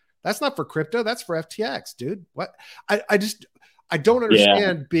 really? That's not for crypto. That's for FTX, dude. What? I don't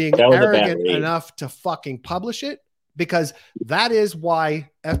understand being arrogant enough to fucking publish it, because that is why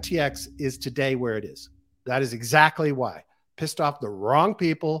FTX is today where it is. That is exactly why. Pissed off the wrong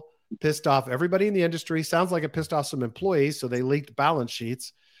people, pissed off everybody in the industry. Sounds like it pissed off some employees, so they leaked balance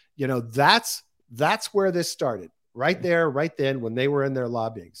sheets. That's where this started. Right there, right then, when they were in their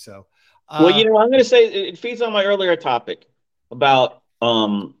lobbying. So, I'm going to say it feeds on my earlier topic about,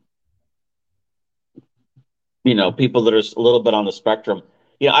 people that are a little bit on the spectrum.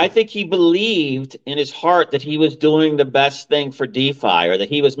 I think he believed in his heart that he was doing the best thing for DeFi, or that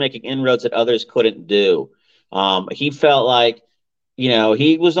he was making inroads that others couldn't do. He felt like,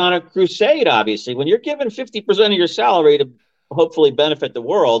 he was on a crusade, obviously. When you're given 50% of your salary to hopefully benefit the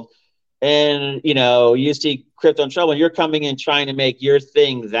world, and, you see crypto in trouble, and you're coming in trying to make your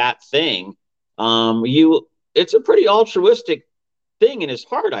thing that thing, it's a pretty altruistic thing in his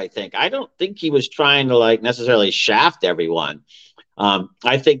heart, I think. I don't think he was trying to necessarily shaft everyone.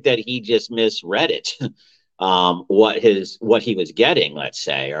 I think that he just misread it, what he was getting, let's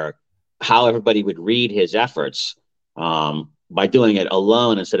say, or how everybody would read his efforts, by doing it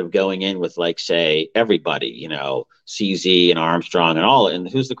alone instead of going in with, say, everybody, CZ and Armstrong and all. And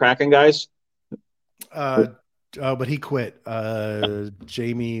who's the Kraken guys? But he quit.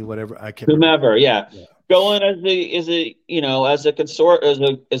 Jamie, whatever, I can't remember. Whomever, yeah. Going as an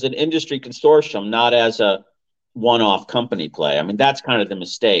industry consortium, not as a one-off company play. I mean, that's kind of the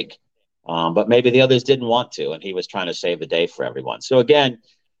mistake. But maybe the others didn't want to, and he was trying to save the day for everyone. So again,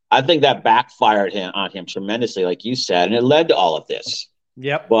 I think that backfired on him tremendously, like you said, and it led to all of this.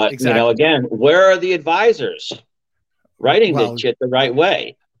 Yep. But exactly. Again, where are the advisors writing this shit the right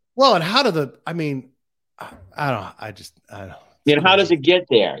way? Well, and how do I don't know. How does it get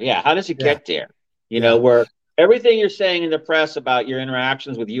there? Yeah. How does it get there? Where everything you're saying in the press about your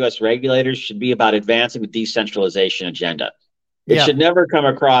interactions with U.S. regulators should be about advancing the decentralization agenda. It should never come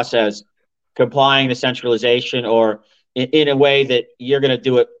across as complying to centralization or in a way that you're going to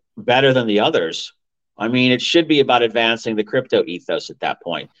do it better than the others. I mean, it should be about advancing the crypto ethos at that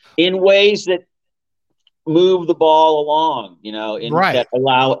point in ways that move the ball along, that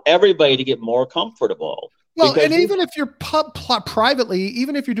allow everybody to get more comfortable. Well, and even if you're privately,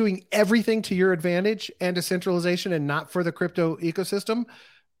 even if you're doing everything to your advantage and decentralization and not for the crypto ecosystem,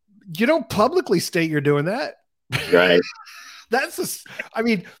 you don't publicly state you're doing that. Right.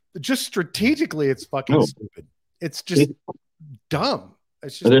 Just strategically, it's fucking stupid. It's just dumb.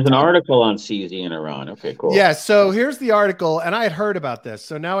 It's just There's an article on CZ in Iran. Okay, cool. Yeah. So here's the article, and I had heard about this,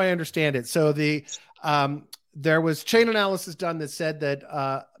 so now I understand it. So there was chain analysis done that said that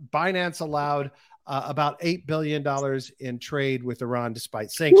Binance allowed about $8 billion in trade with Iran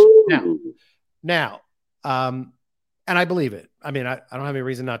despite sanctions. Now, and I believe it. I mean, I don't have any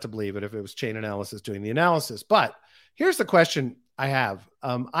reason not to believe it if it was chain analysis doing the analysis. But here's the question I have.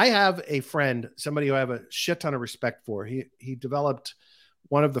 I have a friend, somebody who I have a shit ton of respect for. He developed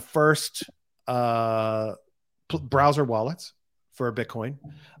one of the first browser wallets for Bitcoin.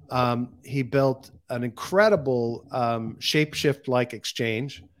 He built an incredible Shapeshift-like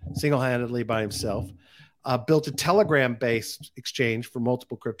exchange single-handedly by himself. Built a Telegram-based exchange for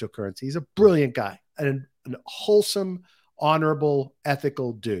multiple cryptocurrencies. He's a brilliant guy and a wholesome, honorable,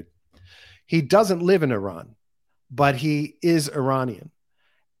 ethical dude. He doesn't live in Iran, but he is Iranian.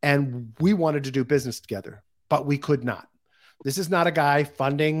 And we wanted to do business together, but we could not. This is not a guy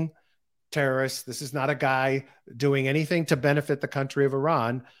funding terrorists. This is not a guy doing anything to benefit the country of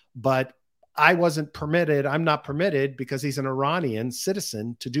Iran, but I wasn't permitted. I'm not permitted because he's an Iranian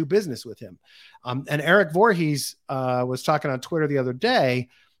citizen to do business with him. And Eric Voorhees was talking on Twitter the other day.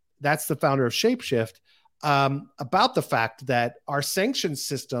 That's the founder of Shapeshift, about the fact that our sanctions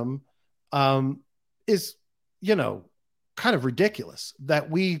system is, kind of ridiculous, that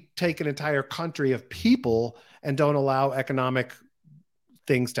we take an entire country of people and don't allow economic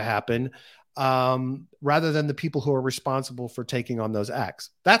things to happen, rather than the people who are responsible for taking on those acts.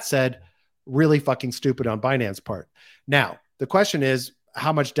 That said, really fucking stupid on Binance part. Now, the question is,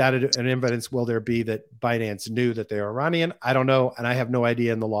 how much data and evidence will there be that Binance knew that they're Iranian? I don't know. And I have no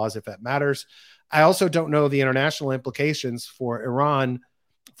idea in the laws if that matters. I also don't know the international implications for Iran,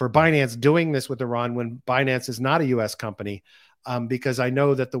 for Binance doing this with Iran when Binance is not a U.S. company, because I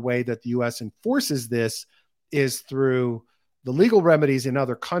know that the way that the U.S. enforces this is through the legal remedies in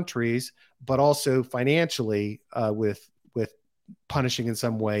other countries, but also financially with punishing in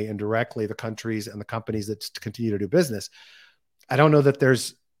some way indirectly the countries and the companies that continue to do business. I don't know that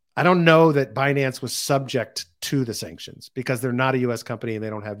Binance was subject to the sanctions because they're not a U.S. company and they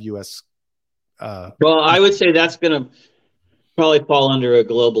don't have U.S. Well, I would say that's going to probably fall under a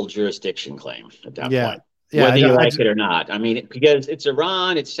global jurisdiction claim at that point, whether you like it or not. I mean, because it's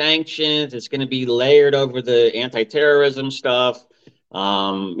Iran, it's sanctions, it's going to be layered over the anti-terrorism stuff.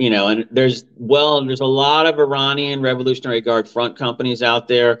 And there's a lot of Iranian Revolutionary Guard Front companies out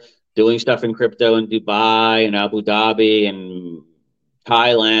there doing stuff in crypto in Dubai and Abu Dhabi and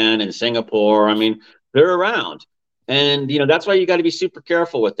Thailand and Singapore. I mean, they're around. And, that's why you got to be super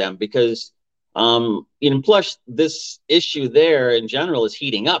careful with them because, plus this issue there in general is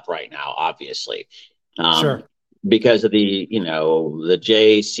heating up right now, obviously. Sure. Because of the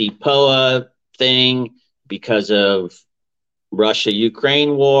JCPOA thing, because of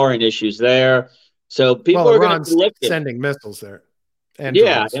Russia-Ukraine war and issues there. So people are going to look sending missiles there. And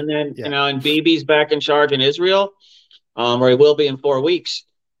Yeah, drones. and then Yeah. and Bibi's back in charge in Israel, or he will be in 4 weeks.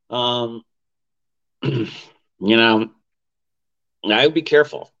 Um, you know, I would be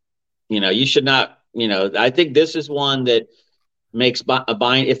careful. You should not. I think this is one that makes a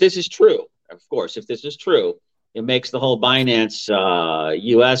buying. If this is true, of course, if this is true, it makes the whole Binance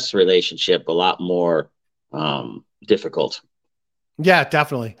U.S. relationship a lot more difficult. Yeah,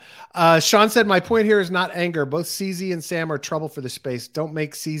 definitely. Sean said, my point here is not anger. Both CZ and Sam are trouble for the space. Don't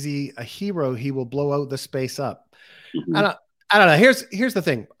make CZ a hero. He will blow out the space up. I Mhm. don't, I don't know. Here's the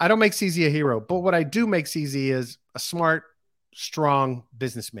thing. I don't make CZ a hero, but what I do make CZ is a smart, strong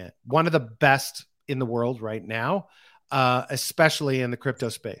businessman. One of the best in the world right now, especially in the crypto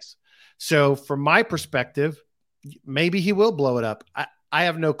space. So from my perspective, maybe he will blow it up. I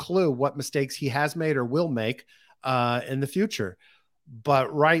have no clue what mistakes he has made or will make in the future.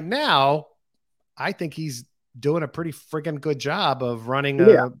 But right now, I think he's doing a pretty freaking good job of running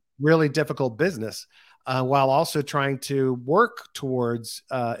Yeah. a really difficult business while also trying to work towards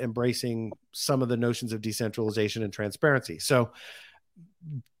embracing some of the notions of decentralization and transparency. So,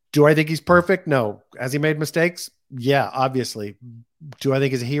 do I think he's perfect? No. Has he made mistakes? Yeah, obviously. Do I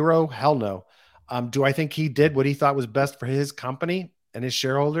think he's a hero? Hell no. Do I think he did what he thought was best for his company and his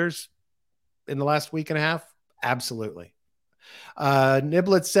shareholders in the last week and a half? Absolutely.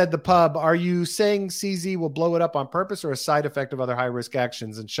 Niblet said the pub, are you saying CZ will blow it up on purpose or a side effect of other high risk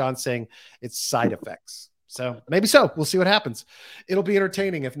actions? And Sean's saying it's side effects. So maybe so. We'll see what happens. It'll be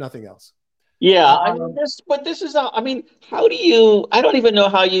entertaining if nothing else. Yeah, I mean Um, this is I mean, how do you I don't even know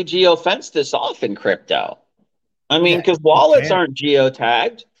how you geofence this off in crypto. I mean, yeah, because you wallets can't. aren't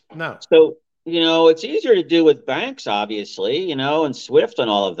geotagged. No. So, it's easier to do with banks, obviously, and Swift and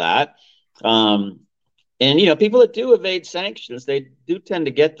all of that. Um, and people that do evade sanctions, they do tend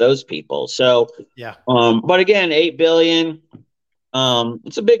to get those people. So, Yeah. but again, 8 billion,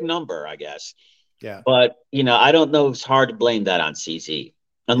 it's a big number, I guess. Yeah. But I don't know if it's hard to blame that on CZ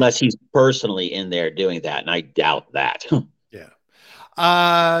Yeah. unless he's personally in there doing that, and I doubt that. Yeah.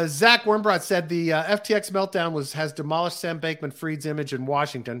 Zach Wormbrot said the FTX meltdown has demolished Sam Bankman-Fried's image in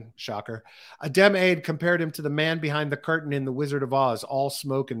Washington. Shocker. A Dem aide compared him to the man behind the curtain in The Wizard of Oz, all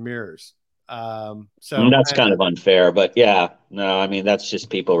smoke and mirrors. That's kind of unfair, but yeah, no, I mean that's just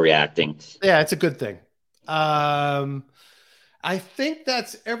people reacting. Yeah, it's a good thing. Um, I think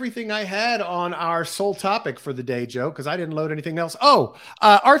that's everything I had on our sole topic for the day, Joe, because I didn't load anything else. Oh,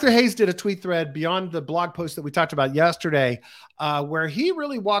 Arthur Hayes did a tweet thread beyond the blog post that we talked about yesterday, where he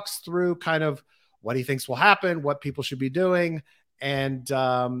really walks through kind of what he thinks will happen, what people should be doing, and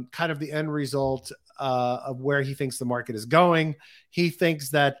kind of the end result of where he thinks the market is going. He thinks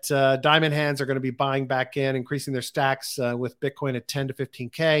that diamond hands are going to be buying back in, increasing their stacks with Bitcoin at 10 to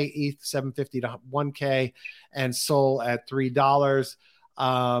 15K, ETH 750 to 1K, and Sol at $3.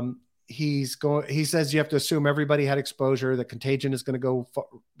 He says you have to assume everybody had exposure. The contagion is going to go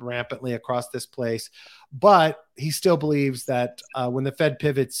rampantly across this place, but he still believes that when the Fed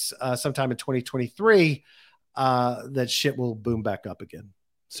pivots sometime in 2023, that shit will boom back up again.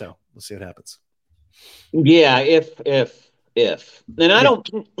 So we'll see what happens. Yeah, if. And I Yeah.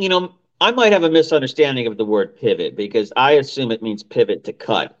 don't, I might have a misunderstanding of the word pivot because I assume it means pivot to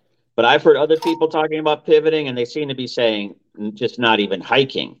cut. But I've heard other people talking about pivoting and they seem to be saying just not even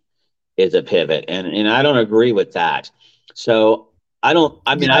hiking is a pivot. And I don't agree with that. So I mean,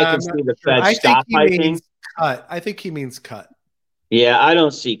 Yeah, I can I'm not see the sure. Fed I think stop he hiking. means cut. I think he means cut. Yeah, I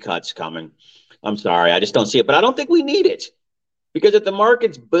don't see cuts coming. I'm sorry. I just don't see it. But I don't think we need it. Because if the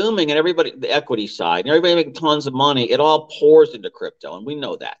market's booming and everybody, the equity side, and everybody making tons of money, it all pours into crypto, and we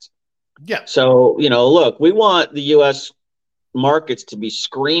know that. Yeah. So, look, we want the U.S. markets to be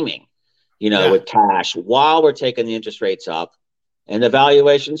screaming, Yeah. with cash while we're taking the interest rates up, and the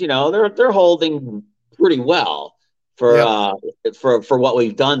valuations, they're holding pretty well for Yep. uh for what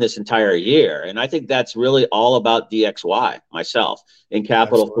we've done this entire year, and I think that's really all about DXY myself and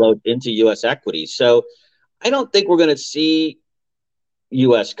capital Absolutely. flow into U.S. equities. So I don't think we're going to see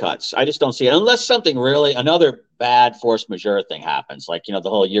U.S. cuts. I just don't see it unless something really another bad force majeure thing happens, like the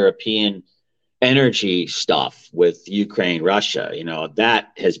whole European energy stuff with Ukraine, Russia.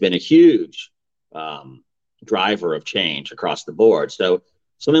 That has been a huge um, driver of change across the board. So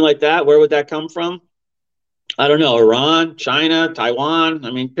something like that, where would that come from? I don't know. Iran, China, Taiwan.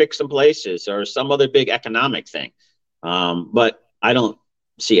 I mean, pick some places or some other big economic thing. But I don't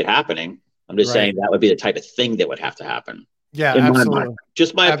see it happening. I'm just Right. saying that would be the type of thing that would have to happen Yeah, in my mind. absolutely.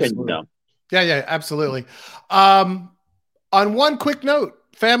 Just my opinion, Absolutely. though. Yeah, yeah, absolutely. Um, on one quick note,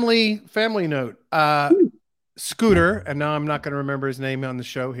 family note, Scooter, and now I'm not going to remember his name on the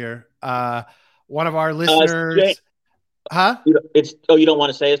show here. One of our Uh, J- listeners. Huh? You don't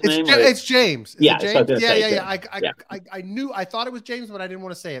want to say his name? It's James. Is yeah, it James? So I was gonna say, yeah. I knew, I thought it was James, but I didn't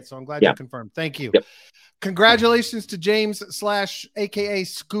want to say it. So I'm glad you confirmed. Thank you. Yep. Congratulations to James / AKA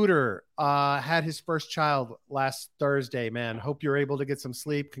Scooter. Had his first child last Thursday, man. Hope you're able to get some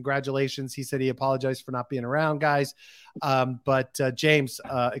sleep. Congratulations. He said he apologized for not being around, guys. But James,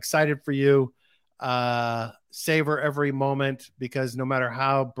 excited for you. Savor every moment, because no matter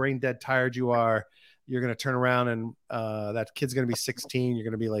how brain dead tired you are, you're going to turn around and that kid's going to be 16. You're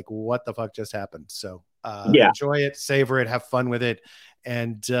going to be like, what the fuck just happened? So enjoy it, savor it, have fun with it.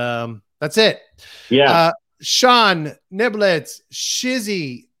 And that's it. Yeah. Sean, Niblets,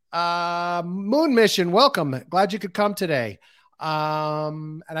 Shizzy, Moon Mission, welcome. Glad you could come today.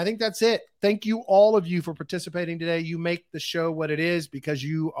 And I think that's it. Thank you, all of you, for participating today. You make the show what it is because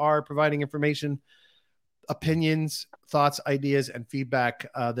you are providing information, opinions, thoughts, ideas, and feedback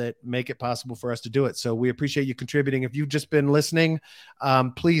that make it possible for us to do it. So we appreciate you contributing. If you've just been listening,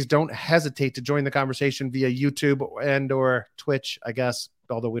 please don't hesitate to join the conversation via YouTube and or Twitch, I guess,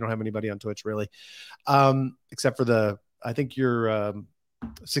 although we don't have anybody on Twitch really, except for I think your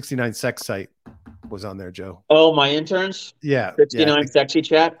 69 Sex site was on there, Joe. Oh, my interns? Yeah. 69 Sexy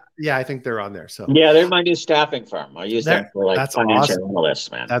Chat? Yeah, I think they're on there. So yeah, they're my new staffing firm. I use them for financial analysts,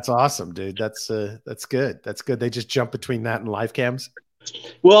 man. That's awesome, dude. That's good. That's good. They just jump between that and live cams.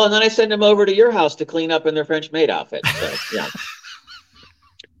 Well, and then I send them over to your house to clean up in their French maid outfit. So, yeah.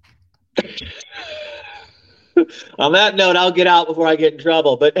 On that note, I'll get out before I get in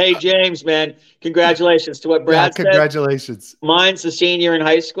trouble. But hey, James, man, congratulations to what Brad said. Congratulations. Mine's a senior in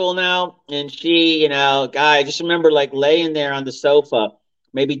high school now, and she, guy, I just remember like laying there on the sofa,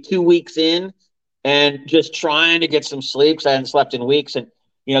 maybe 2 weeks in, and just trying to get some sleep because I hadn't slept in weeks, and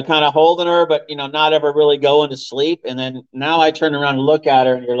kind of holding her, but not ever really going to sleep. And then now I turn around and look at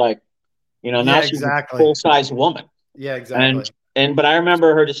her, and you're like, now she's a full-size woman. Yeah, exactly. But I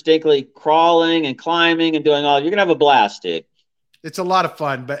remember her distinctly crawling and climbing and doing all. You're gonna have a blast, dude. It's a lot of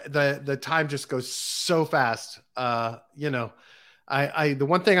fun, but the time just goes so fast. The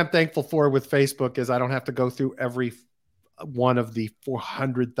one thing I'm thankful for with Facebook is I don't have to go through every one of the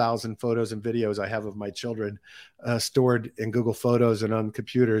 400,000 photos and videos I have of my children stored in Google Photos and on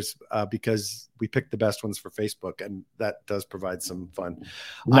computers because we picked the best ones for Facebook, and that does provide some fun.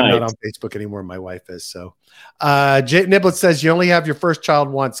 Nice. I'm not on Facebook anymore. My wife is. So Niblet says you only have your first child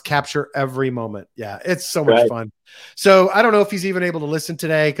once. Capture every moment. Yeah, it's so much fun. So I don't know if he's even able to listen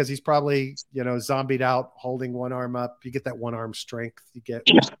today because he's probably, zombied out, holding one arm up. You get that one arm strength. You get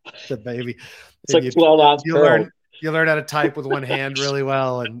the baby. It's like 12 ounce curl. You learn how to type with one hand really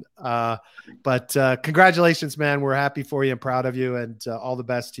well. And, but congratulations, man. We're happy for you and proud of you, and all the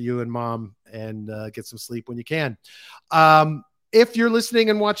best to you and mom, and get some sleep when you can. If you're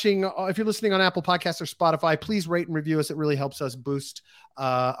listening and watching, if you're listening on Apple Podcasts or Spotify, please rate and review us. It really helps us boost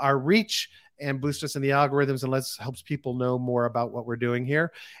our reach and boost us in the algorithms, and helps people know more about what we're doing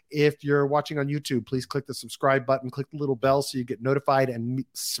here. If you're watching on YouTube, please click the subscribe button, click the little bell so you get notified, and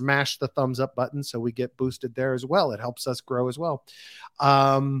smash the thumbs up button so we get boosted there as well. It helps us grow as well.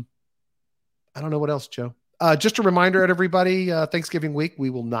 I don't know what else, Joe. Just a reminder at everybody, Thanksgiving week,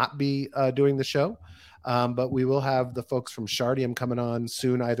 we will not be doing the show. But we will have the folks from Shardium coming on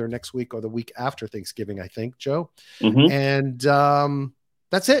soon, either next week or the week after Thanksgiving, I think, Joe. Mm-hmm. And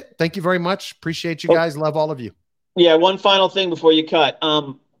that's it. Thank you very much. Appreciate you guys. Love all of you. Yeah. One final thing before you cut.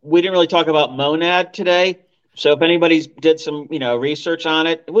 We didn't really talk about Monad today. So if anybody's did some, research on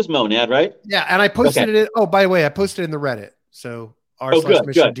it, it was Monad, right? Yeah. And I posted it. Oh, by the way, I posted it in the Reddit. So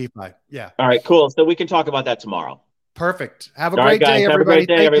r/mission DeFi. Yeah. All right, cool. So we can talk about that tomorrow. Perfect. Have a great day, everybody. Have a great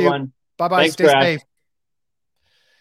day, everyone. Bye-bye. Thanks, Stay safe.